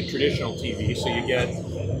than in a traditional TV, so you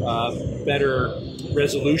get better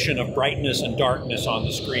resolution of brightness and darkness on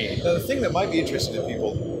the screen. Now, the thing that might be interesting to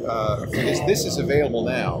people is this is available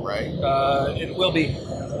now, right? It will be.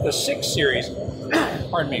 The 6 series,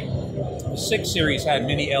 pardon me, the 6 series had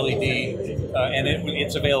mini LED, and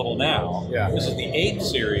it's available now. Yeah. This is the 8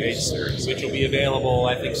 series, which will be available,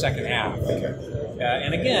 I think, second half. Okay.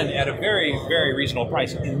 And again, at a very, very reasonable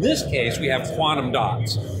price. In this case, we have quantum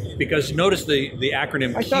dots. Because notice the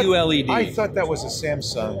acronym QLED. I thought that was a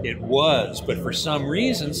Samsung. It was, but for some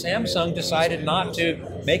reason, Samsung decided not to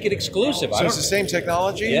make it exclusive. So it's the same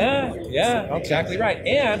technology? Yeah, exactly right.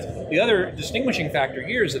 And the other distinguishing factor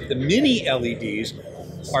here is that the mini LEDs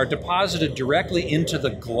are deposited directly into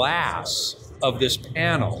the glass of this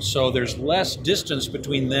panel. So there's less distance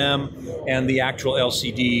between them and the actual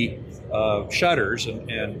LCD shutters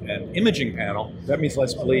and imaging panel. That means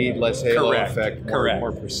less bleed, less halo effect,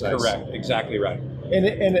 more precise. Correct, exactly right.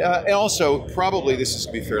 And also, probably this is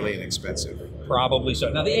going to be fairly inexpensive. Probably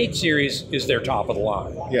so. Now, the 8 series is their top of the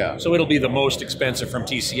line. Yeah. So it'll be the most expensive from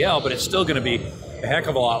TCL, but it's still going to be a heck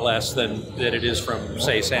of a lot less than it is from,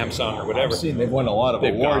 say, Samsung or whatever. I've seen they've won a lot of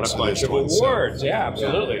awards. They've got a bunch of awards, yeah,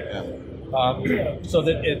 absolutely. Yeah.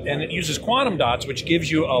 And it uses quantum dots, which gives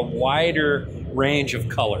you a wider range of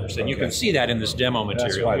colors, and you can see that in this demo material.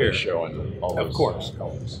 That's why here. They're showing all those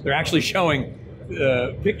colors. They're actually showing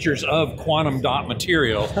pictures of quantum dot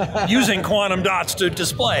material using quantum dots to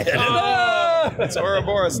display it. That's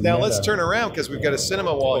Ouroboros. Now let's turn around because we've got a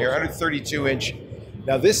cinema wall here, 132 inch.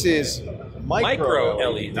 Now this is micro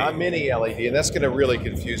LED, not mini LED, and that's going to really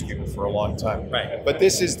confuse people for a long time. Right. But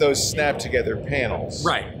this is those snap together panels.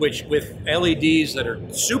 Right, which with LEDs that are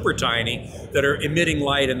super tiny that are emitting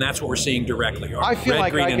light, and that's what we're seeing directly. I feel red,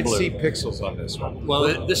 like green, I and could blue. see pixels on this one.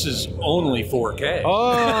 Well, this is only 4K.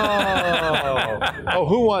 Oh, Oh,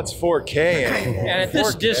 who wants 4K? And at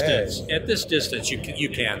this distance, you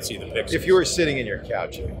can't see the pixels. If you were sitting in your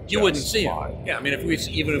couch, you wouldn't see it. Yeah, I mean,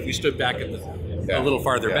 even if we stood back at a little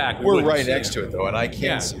farther back, we're right next to it though, and I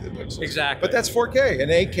can see the pixels. Exactly. But that's 4K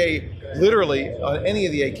and 8K. Literally, on any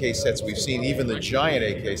of the 8K sets we've seen, even the giant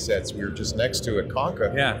 8K sets, we were just next to at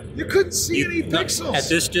Conca. Yeah. You couldn't see any pixels. At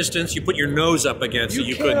this distance, you put your nose up against it,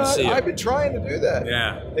 you couldn't see it. I've been trying to do that.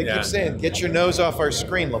 Yeah. They keep saying, get your nose off our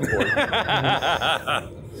screen, Laporte.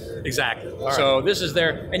 Exactly. So this is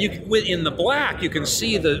there, and in the black, you can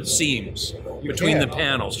see the seams between the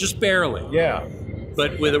panels, just barely. Yeah.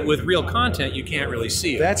 But with real content, you can't really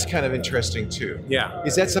see it. That's kind of interesting too. Yeah.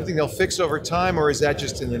 Is that something they'll fix over time, or is that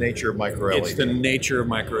just in the nature of micro LED? It's the nature of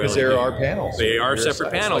micro LED. Because there are panels. They are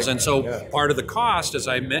separate panels, and so part of the cost, as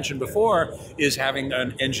I mentioned before, is having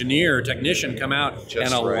an engineer, technician come out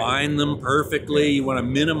and align them perfectly. You want to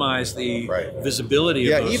minimize the visibility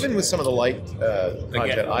of those. Even with some of the light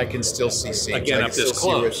content, I can still see seams. Again, up this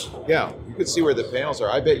close. You could see where the panels are.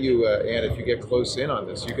 I bet you, Ann, if you get close in on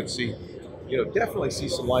this, you could see, definitely see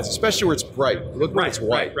some lines, especially where it's bright. Look where it's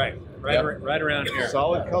white. Right around here.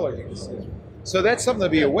 Solid color, you can see. So that's something to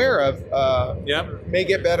be aware of. May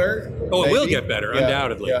get better. Oh, it will get better,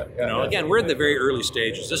 undoubtedly. Again, we're in the very early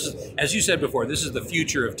stages. This is, as you said before, this is the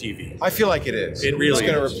future of TV. I feel like it is. It really is.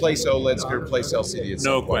 It's going to replace OLED. It's going to replace LCD. At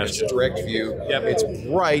some point. Question. It's direct view. It's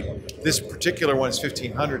bright. This particular one is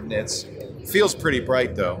 1500 nits. Feels pretty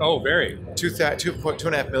bright though. Oh, very.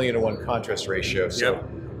 2.5 million to 1 contrast ratio. So.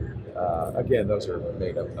 Again, those are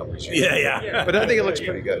made up numbers. Yeah. But I think it looks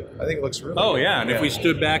pretty good. I think it looks really good. And if we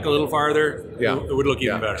stood back a little farther, it would look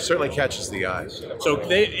even better. Certainly catches the eyes. So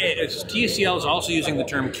TCL is also using the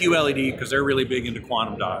term QLED because they're really big into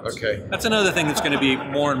quantum dots. Okay. That's another thing that's going to be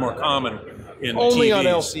more and more common in only TVs. On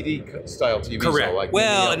LCD style TVs. Correct. So like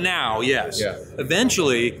now, yes. Yeah.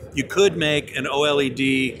 Eventually, you could make an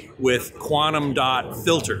OLED with quantum dot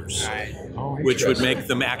filters, which would make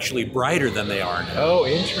them actually brighter than they are now. Oh,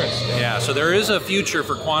 interesting. Yeah, so there is a future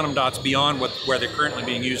for quantum dots beyond where they're currently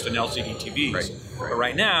being used in LCD TVs. Right. But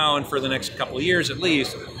right now, and for the next couple of years at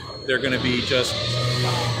least, they're going to be just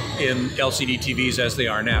in LCD TVs as they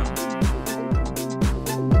are now.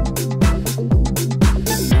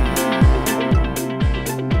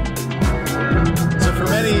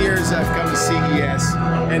 I've come to CES,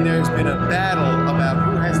 and there's been a battle about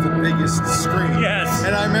who has the biggest screen. Yes.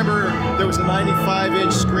 And I remember there was a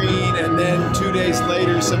 95-inch screen, and then 2 days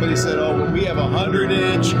later, somebody said, "Oh, well, we have a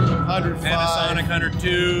 100-inch, 105." Panasonic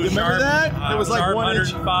 102. Remember that? It was like 1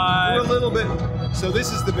 inch. 105. We're a little bit. So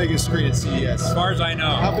this is the biggest screen at CES. As far as I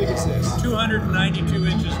know. How big is this? 292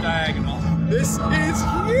 inches diagonal. This is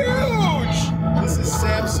huge. This is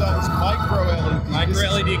Samsung's micro LED. Micro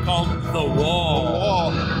LED called The Wall. The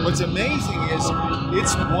Wall. What's amazing is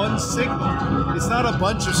it's one signal. It's not a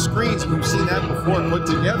bunch of screens. We've seen that before put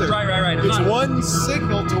together. Right. It's one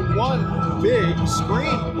signal to one big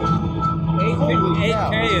screen.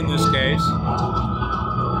 8K in this case.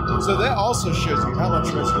 So that also shows you how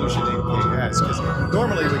much resolution 8K has, because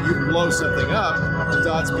normally when you blow something up, the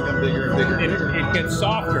dots become bigger and bigger and bigger. It gets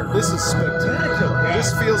softer. This is spectacular. Yeah.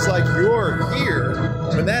 This feels like you're here.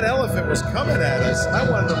 When that elephant was coming at us, I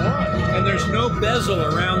wanted to run. And there's no bezel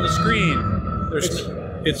around the screen.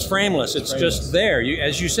 It's frameless. It's just there.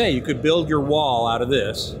 As you say, you could build your wall out of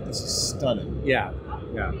this. This is stunning. Yeah.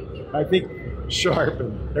 I think Sharp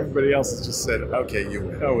and everybody else has just said, "Okay, you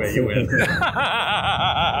win." Oh wait, you win. You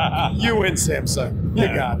win, Samsung. You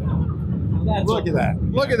got it. Look at that.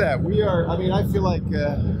 Look at that. We are. I mean, I feel like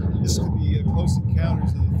this could be close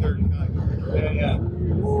encounters of the third kind. Yeah.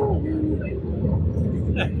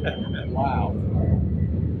 Wow.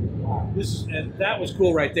 And that was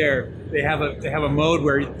cool right there. They have a mode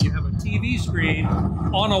where you have a TV screen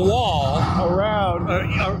on a wall around,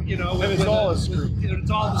 and it's all a screen.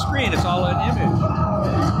 It's all the screen. It's all an image.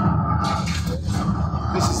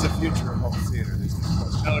 This is the future of home theater. There's no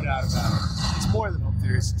question. No doubt about it. It's more than home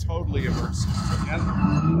theater. It's totally immersive.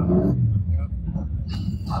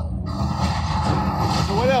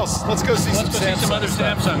 So what else? Let's go see some other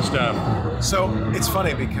Samsung stuff. So it's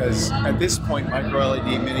funny because at this point, micro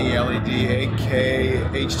LED, mini LED, 8K,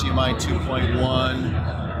 HDMI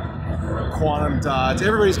 2.1, quantum dots,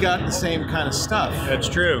 everybody's got the same kind of stuff. That's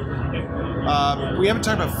true. We haven't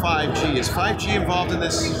talked about 5G. Is 5G involved in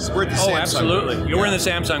this? We're at the Samsung absolutely. booth. We're in the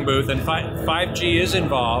Samsung booth, and 5G is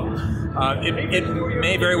involved. It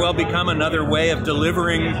may very well become another way of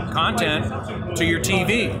delivering content to your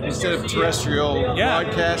TV. Instead of terrestrial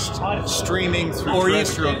broadcast, streaming through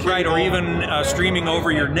terrestrial cable. Right, or even streaming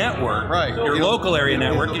over your network, your local area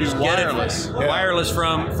network. You just wireless. Get it wireless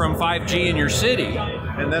from 5G in your city.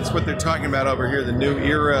 And that's what they're talking about over here, the new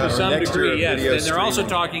era, to some next degree, era yes. video And they're also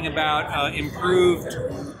talking about improved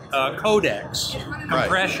codecs,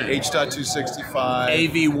 compression. H.265.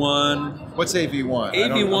 AV1. What's AV1?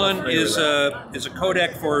 AV1 is a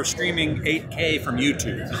codec for streaming 8K from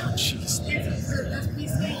YouTube.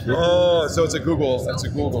 Oh, so it's a Google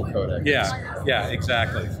codec. Yeah,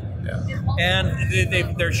 exactly. Yeah.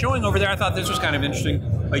 And they're showing over there, I thought this was kind of interesting,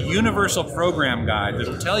 a universal program guide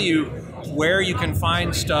that'll tell you where you can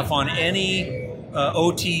find stuff on any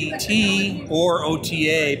OTT or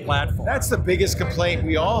OTA platform. That's the biggest complaint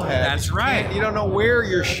we all have. That's right. You don't know where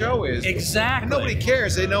your show is. Exactly. And nobody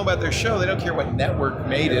cares. They know about their show. They don't care what network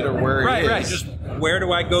made it or where it is. Right. Just where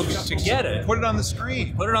do I go to get it? Put it on the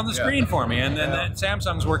screen. Put it on the screen for me. And then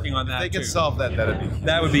Samsung's working on that. If they can solve that,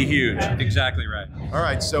 that would be huge. Exactly right. All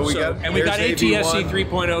right. So we got ATSC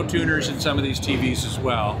 3.0 tuners in some of these TVs as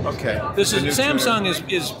well. Okay. This is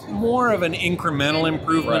Samsung is more of an incremental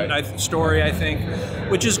improvement story, I think,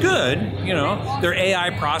 which is good. You know, their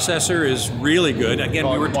AI processor is really good. Again,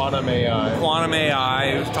 we were quantum AI. Quantum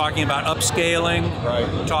AI, talking about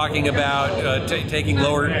upscaling, talking about taking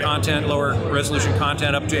lower resolution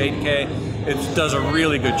content up to 8K. It does a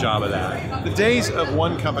really good job of that. The days of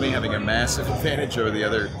one company having a massive advantage over the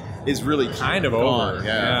other is really kind of gone. over.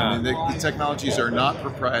 Yeah. I mean, the technologies are not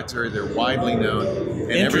proprietary; they're widely known,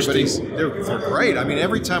 and they're great. I mean,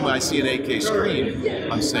 every time I see an 8K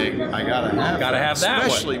screen, I'm saying I gotta have that,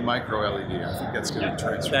 especially micro LED. I think that's going to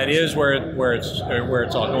transfer. That is where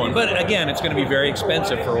it's all going. But again, it's going to be very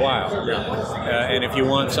expensive for a while. And if you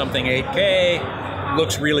want something 8K,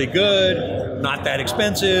 looks really good, not that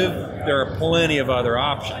expensive, there are plenty of other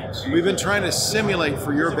options. We've been trying to simulate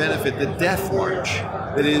for your benefit the death march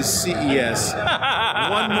that is CES.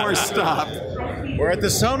 One more stop. We're at the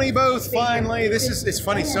Sony booth finally. It's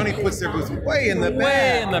funny, Sony puts their booth way in the back.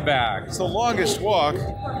 Way in the back. It's the longest walk,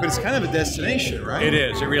 but it's kind of a destination, right? It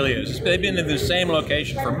is, it really is. They've been in the same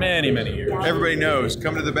location for many, many years. Everybody knows,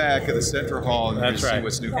 come to the back of the central hall and see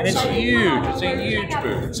what's new from Sony. And it's huge, it's a huge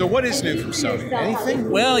booth. So what is new from Sony?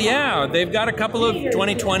 Anything? Well, yeah, they've got a couple of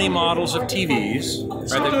 2020 models of TVs.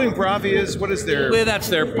 Still doing Bravias, what is their... Well, that's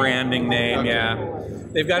their branding name,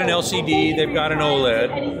 They've got an LCD, they've got an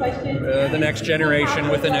OLED, the next generation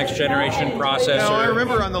with the next generation processor. Now, I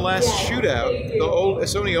remember on the last shootout, the old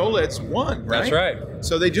Sony OLEDs won, right? That's right.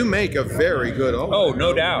 So they do make a very good OLED. Oh,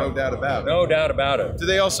 no doubt. No doubt about it. No doubt about it. Do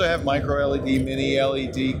they also have micro LED, mini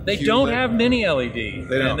LED? They don't have mini LED. They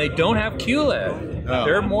don't. And they don't have QLED. Oh.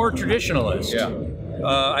 They're more traditionalist. Yeah.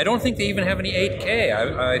 I don't think they even have any 8K.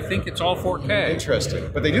 I think it's all 4K. Interesting.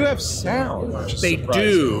 But they do have sound, which is surprising.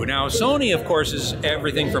 Do. Now, Sony, of course, is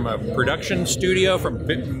everything from a production studio, from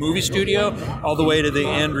movie studio, all the way to the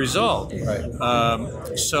end result.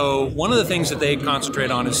 Right. So one of the things that they concentrate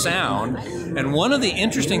on is sound. And one of the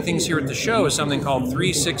interesting things here at the show is something called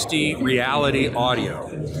 360 reality audio,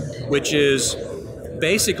 which is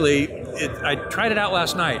basically, I tried it out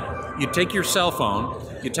last night. You take your cell phone,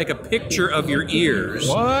 you take a picture of your ears.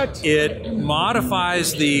 What? It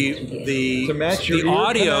modifies the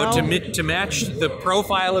audio to match the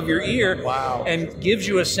profile of your ear. Wow. And gives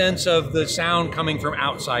you a sense of the sound coming from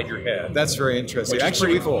outside your head. That's very interesting.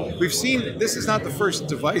 Actually, we've seen, this is not the first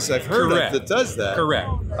device I've heard of that does that. Correct.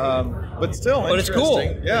 But still, but it's cool.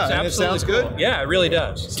 Yeah, it's and it sounds good. Cool. Yeah, it really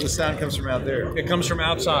does. So the sound comes from out there. It comes from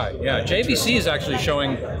outside. Yeah, JVC is actually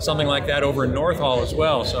showing something like that over in North Hall as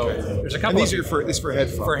well. So there's a couple. And these are for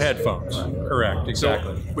headphones. For headphones. Correct.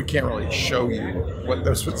 Exactly. So we can't really show you what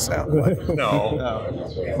those would sound like. No.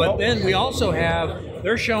 But then we also have.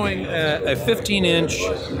 They're showing a 15-inch,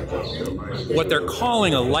 what they're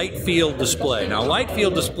calling a light field display. Now, light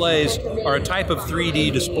field displays are a type of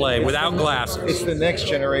 3D display without glasses. It's the next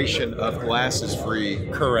generation of glasses-free.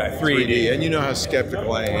 Correct. 3D. And you know how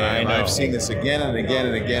skeptical I am. I know. I've seen this again and again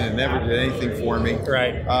and again and never did anything for me.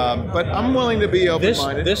 Right. But I'm willing to be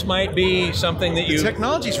open-minded. This might be something that The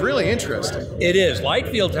technology's really interesting. It is. Light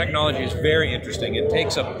field technology is very interesting. It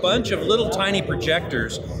takes a bunch of little tiny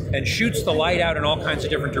projectors and shoots the light out in all kinds of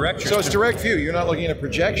different directions. So it's direct view. You're not looking at a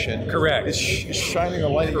projection. Correct. It's shining the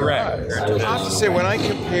light in your eyes. Correct. I have to say, when I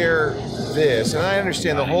compare this, and I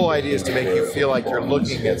understand the whole idea is to make you feel like you're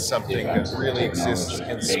looking at something that really exists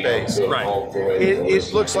in space. Right.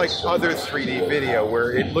 It looks like other 3D video,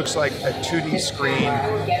 where it looks like a 2D screen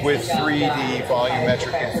with 3D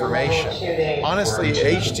volumetric information. Honestly,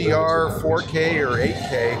 HDR, 4K, or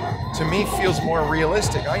 8K, to me feels more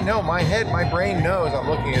realistic. I know my brain knows I'm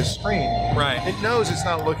looking at a screen. Right. It knows it's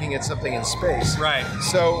not looking at something in space. Right.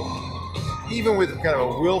 So even with kind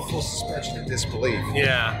of a willful suspension of disbelief,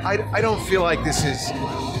 yeah, I don't feel like this is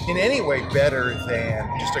in any way better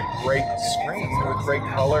than just a great screen with great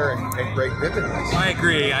color and great vividness. I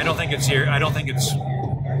agree. I don't think it's here. I don't think it's,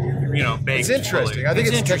 you know, baked. It's interesting. Fully. I think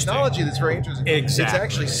it's interesting. technology that's very interesting. Exactly. It's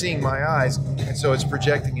actually seeing my eyes, and so it's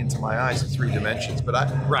projecting into my eyes in 3 dimensions. But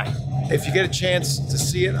if you get a chance to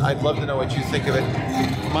see it, I'd love to know what you think of it.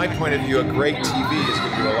 From my point of view, a great TV is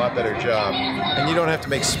going to do a lot better job, and you don't have to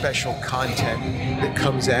make special content that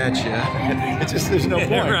comes at you. It's just there's no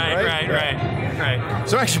point. Right.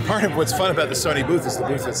 So actually, part of what's fun about the Sony booth is the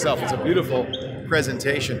booth itself. It's a beautiful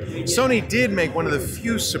presentation. Sony did make one of the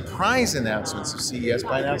few surprise announcements of CES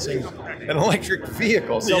by announcing an electric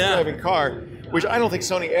vehicle, self-driving car, which I don't think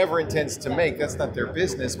Sony ever intends to make. That's not their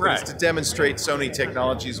business, but it's to demonstrate Sony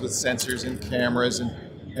technologies with sensors and cameras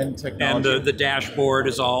and technology. And the dashboard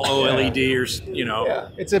is all OLED or, you know. Yeah,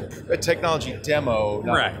 it's a technology demo,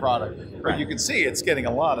 not a product. But you can see it's getting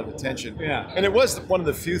a lot of attention. Yeah. And it was one of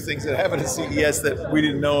the few things that happened at CES that we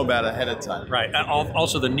didn't know about ahead of time. Right. And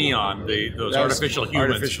also the neon, those artificial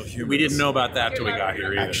humans. Artificial humans. We didn't know about that till we got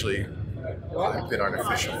here either. Actually, I've been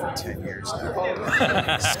artificial for 10 years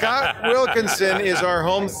now. Scott Wilkinson is our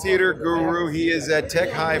home theater guru. He is at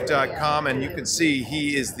techhive.com, and you can see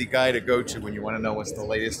he is the guy to go to when you want to know what's the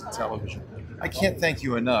latest in television. I can't thank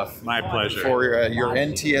you enough. My pleasure. For your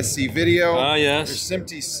NTSC video. Yes. Your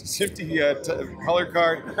SMPTE color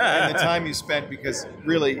card, and the time you spent, because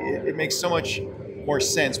really it makes so much more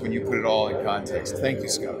sense when you put it all in context. Thank you,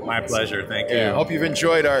 Scott. My pleasure. Thank you. I hope you've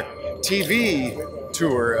enjoyed our TV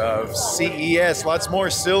tour of CES. Lots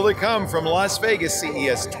more still to come from Las Vegas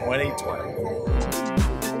CES 2020.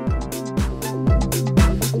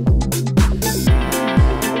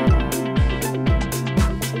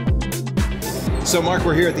 So, Mark,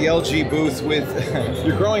 we're here at the LG booth with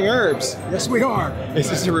you're growing herbs. Yes, we are. Is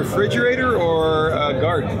this a refrigerator or a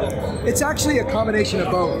garden? It's actually a combination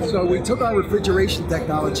of both. So we took our refrigeration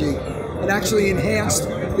technology and actually enhanced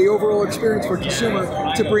the overall experience for consumer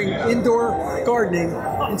to bring indoor gardening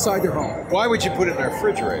inside their home. Why would you put it in a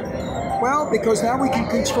refrigerator? Well, because now we can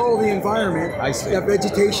control the environment, the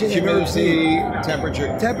vegetation, humidity, temperature.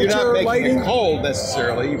 You're not making lighting. It cold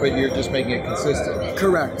necessarily, but you're just making it consistent.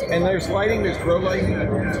 Correct. And there's lighting, there's grow lighting.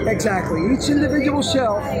 Exactly. Each individual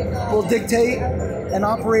shelf will dictate and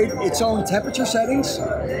operate its own temperature settings,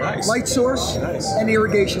 light source, and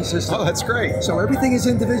irrigation system. Oh, that's great. So everything is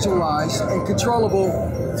individualized and controllable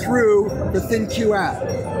through the ThinQ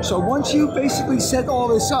app. So once you basically set all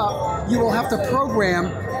this up, you will have to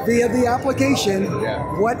program via the application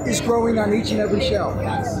what is growing on each and every shelf.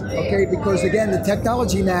 Okay, because again, the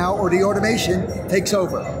technology now, or the automation, takes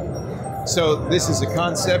over. So this is a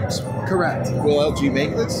concept? Correct. Will LG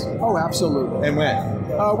make this? Oh, absolutely. And when?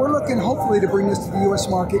 We're looking hopefully to bring this to the U.S.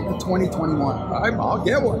 market in 2021. I'll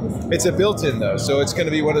get one. It's a built-in though, so it's going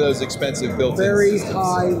to be one of those expensive built-in Very systems.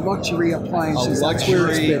 high luxury appliances. A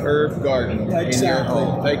luxury herb garden in your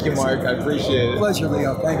home. Thank you, Mark. I appreciate it. Pleasure,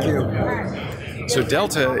 Leo. Thank you. So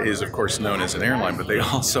Delta is, of course, known as an airline, but they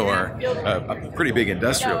also are a pretty big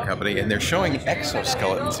industrial company, and they're showing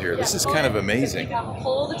exoskeletons here. This is kind of amazing.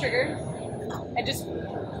 Pull the trigger and just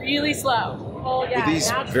really slow. With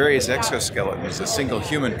these various exoskeletons, a single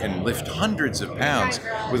human can lift hundreds of pounds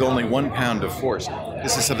with only 1 pound of force.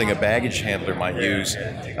 This is something a baggage handler might use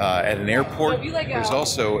at an airport. There's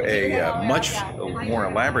also a much more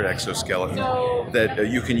elaborate exoskeleton that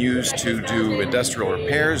you can use to do industrial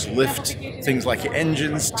repairs, lift things like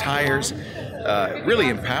engines, tires, really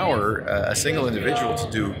empower a single individual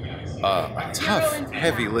to do tough,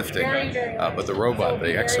 heavy lifting, but the robot,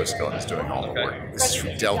 the exoskeleton, is doing all the work. This is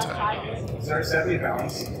from Delta. Is there 70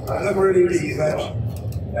 pounds? I'm ready to use that.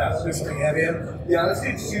 Yeah, let's do something heavier. Yeah, let's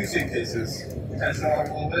do 2 suitcases. Tension on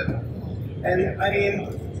a little bit. And I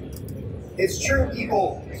mean, it's true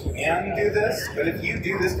people can do this, but if you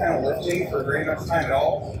do this kind of lifting for very much time at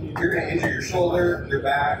all, you're going to injure your shoulder, your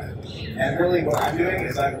back, and really what I'm doing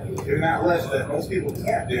is I'm doing that lift that most people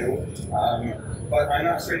can't do. But I'm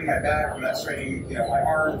not straining my back, I'm not straining, my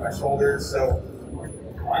arms, my shoulders, so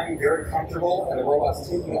I'm very comfortable, and the robot's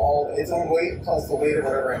taking all its own weight plus the weight of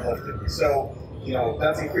whatever I'm lifting. So,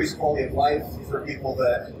 that's increased quality of life for people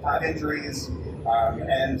that have injuries,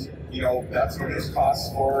 and that's reduced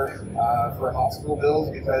costs for hospital bills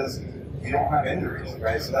because you don't have injuries,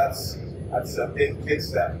 right? So that's a big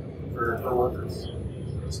step for workers.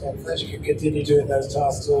 So unless you can continue doing those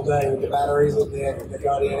tasks all day with the batteries of the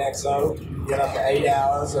Guardian XO, get up to 8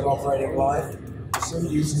 hours of operating life.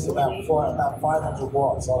 person uses about 500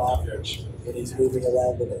 watts on average when he's moving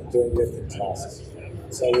around and doing lifting tasks.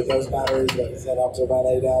 So with those batteries, that set up to about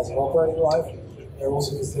 8 hours of operating life. They're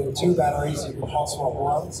also considered 2 batteries, you can hot swap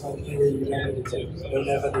one, so in theory you don't need to, you'll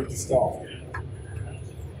never need to stop.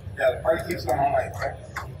 Yeah, the party keeps going all night, right?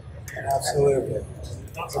 Absolutely.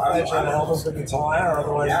 It's a pleasure to help us with the tire,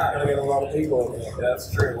 otherwise you're going to get a lot of people in here.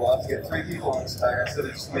 That's true. We'll have to get 3 people on this tire instead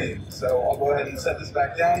of just me. So I'll go ahead and set this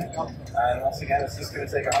back down. And once again, it's just going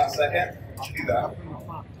to take a hot second to do that.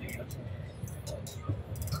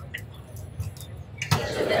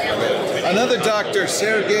 Another doctor,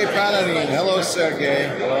 Sergey Pananin. Hello, Sergey.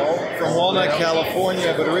 Hello. From Walnut,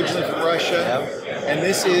 California, but originally from Russia. And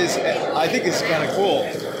this is, I think this is kind of cool.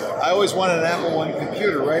 I always wanted an Apple One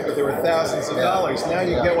computer, right? But there were thousands of dollars. Now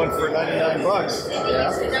you can get one for 99 bucks.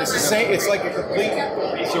 It's the same. It's like a complete.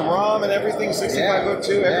 It's a ROM and everything.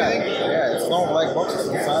 6502, everything. Yeah, it's not like boxes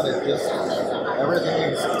inside. It just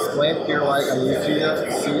everything is explained here like on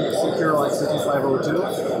YouTube. See here like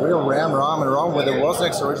 6502. Real RAM, ROM, and ROM with the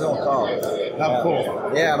Wozniak's original card. How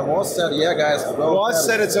cool. Yeah, and Woz said, yeah, guys. Woz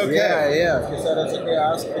said it's okay. Yeah. He said it's okay.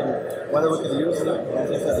 I asked him whether we could use it.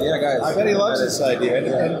 And he said, yeah, guys. I bet he loves this idea.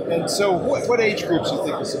 And so what age groups do you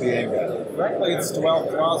think this will be aimed at? Frankly, it's 12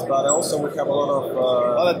 plus, but also we have a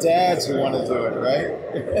lot of dads who want to do it, right?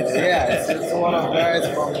 Yeah, it's a lot of guys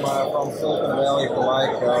from Silicon Valley who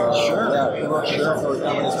like. Sure. Yeah, who work for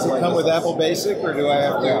companies. Does it come with Apple Basic, or do I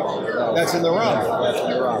have to? Yeah. That's in the ROM. Yeah, that's in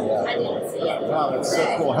the ROM. Yeah. Wow, that's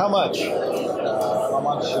so cool. How much? How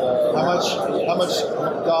much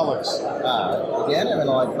dollars? Again, I mean,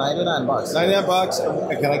 like 99 bucks. 99 bucks.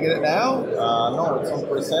 Can I get it now? No, it's on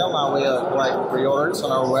pre-sale now. We like pre-orders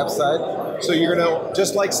on our website. So you're gonna,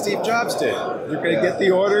 just like Steve Jobs did, you're gonna get the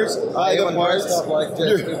orders, buy the parts.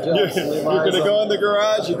 You're gonna go in the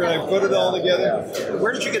garage. You're gonna put it all together.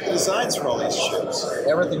 Where did you get the designs for all these chips?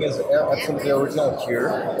 Everything is absolutely original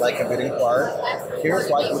here, like a bidding part. Here's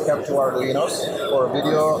like we have 2 Arduinos for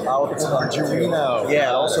video output. Arduino.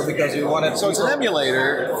 Yeah, also because we wanted. So it's an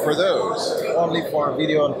emulator for those. Only for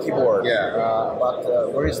video and keyboard. Yeah. But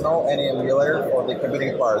there is no any emulator for the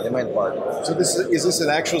computing part, the main part. So is this an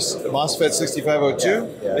actual MOSFET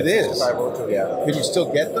 6502? Yeah, it is. 6502. Yeah. Can you still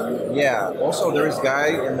get them? Yeah. Also, there is a guy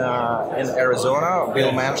in Arizona,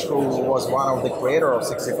 Bill Manch, who was one of the creator of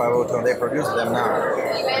 6502, and they produce them now.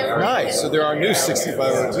 Nice. So there are new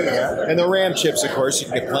 6502s. And the RAM chips, of course, you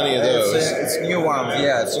can get plenty of those. It's new ones.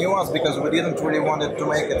 Yeah, it's new ones because we didn't really want it to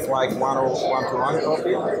make it like one-to-one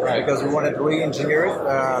copy. Right. Because we wanted to re-engineer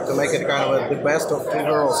it to make it kind of the best of 2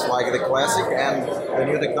 worlds, like the classic and the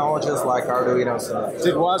new technologies like Arduinos.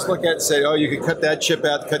 Did Woz look at it and say, oh, you could cut that chip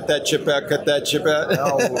out, cut that chip out, cut that chip out?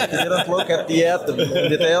 No, he didn't look at the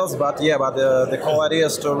details, but the whole idea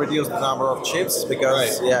is to reduce the number of chips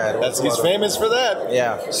because, he's famous for that.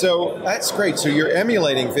 Yeah. So that's great. So you're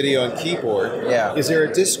emulating video and keyboard. Yeah. Is there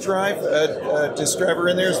a disk driver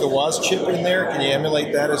in there? Is the Woz chip in there? Can you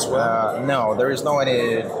emulate that as well? No, there is no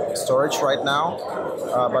any storage right now,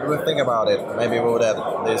 but we'll think about it. Maybe we would add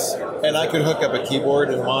this. And I could hook up a keyboard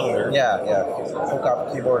and monitor. Yeah. Hook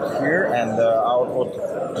up keyboard here and output.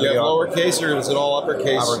 Do you have lowercase or is it all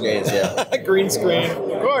uppercase? Uppercase, yeah. Green screen.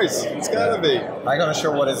 Of course, it's got to be. I'm going to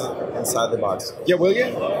show what is inside the box. Yeah, will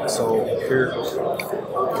you? So here.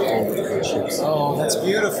 Oh, that's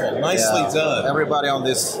beautiful. Nicely done. Everybody on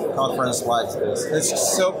this conference likes this.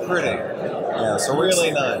 It's so pretty. Yeah, so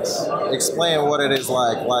really nice. Explain what it is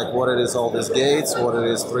like what it is all these gates, what it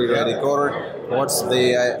is 3D decoder, what's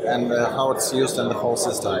the and how it's used in the whole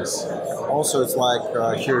systems. Also, it's like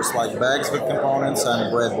here's like bags with components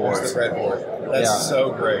and breadboards. The breadboard. That's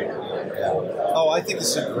so great. Yeah. Oh, I think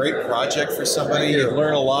this is a great project for somebody. You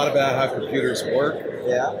learn a lot about how computers work.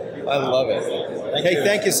 Yeah. I love it.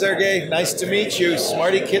 Thank you, Sergey. Nice to meet you.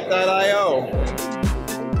 SmartyKit.io.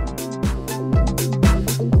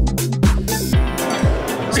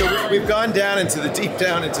 We've gone down deep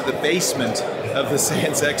down into the basement of the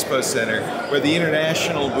Sands Expo Center, where the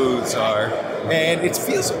international booths are, and it's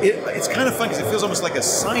kind of fun because it feels almost like a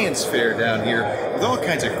science fair down here with all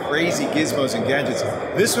kinds of crazy gizmos and gadgets.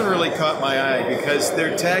 This one really caught my eye because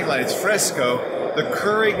their tagline, it's Fresco, the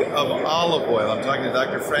Keurig of olive oil. I'm talking to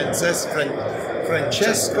Dr. Francesco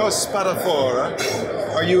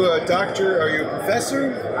Spadafora. Are you a doctor? Are you a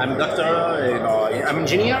professor? I'm a doctor. I'm an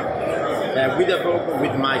engineer. We developed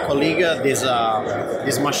with my colleague this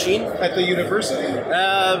machine at the university.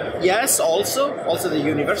 Yes, also the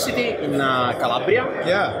university in Calabria.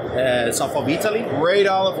 Yeah, south of Italy. Great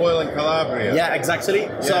olive oil in Calabria. Yeah, exactly.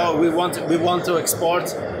 Yeah. So we want to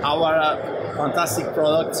export our fantastic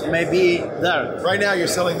products maybe there. Right now, you're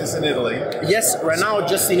selling this in Italy. Yes, right now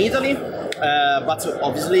just in Italy. but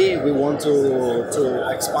obviously we want to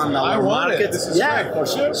expand our market. This is great. For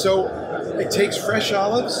sure. So it takes fresh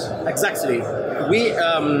olives. Exactly. We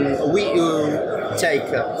take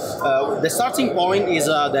the starting point is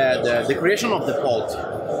the creation of the pulp.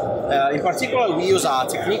 In particular, we use a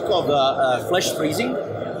technique of flash freezing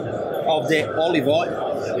of the olive oil,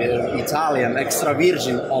 Italian extra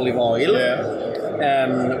virgin olive oil. Yeah.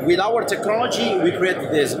 With our technology, we create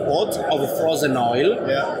this pot of frozen oil.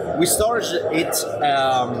 Yeah. We store it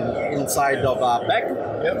inside of a bag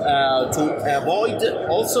to avoid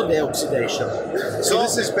also the oxidation. So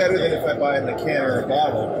this is better than if I buy in a can or a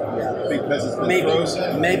bottle, because it's been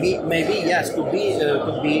frozen. Maybe yes, could be.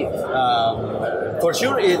 For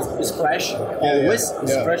sure, it's fresh always.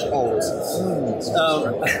 It's fresh always.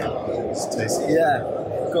 It's tasty. Yeah.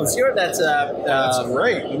 Consider that. That's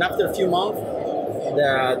great. In after a few months,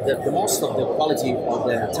 the most of the quality of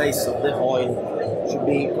the taste of the oil should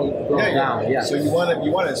be gone down. Yeah. So you want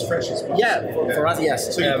it as fresh as possible. Yeah. For us,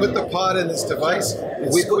 yes. So you put the pod in this device,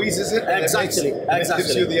 it squeezes it, and it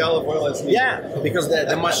gives you the olive oil as needed. Yeah, because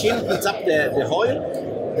the machine heats up the oil.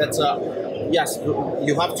 That's yes,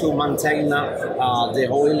 you have to maintain the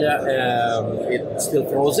oil. It's still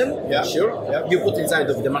frozen. Yeah. Sure. Yeah. You put inside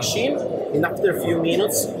of the machine. And after a few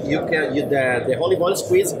minutes, the olive oil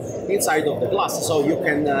squeeze inside of the glass, so you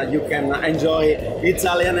can enjoy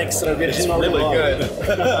Italian extra virgin olive oil. Really good.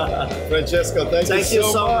 Francesco, thank you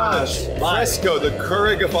so much. Fresco, the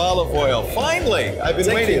Keurig of olive oil. Finally, I've been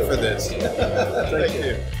waiting for this. Thank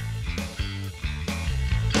you.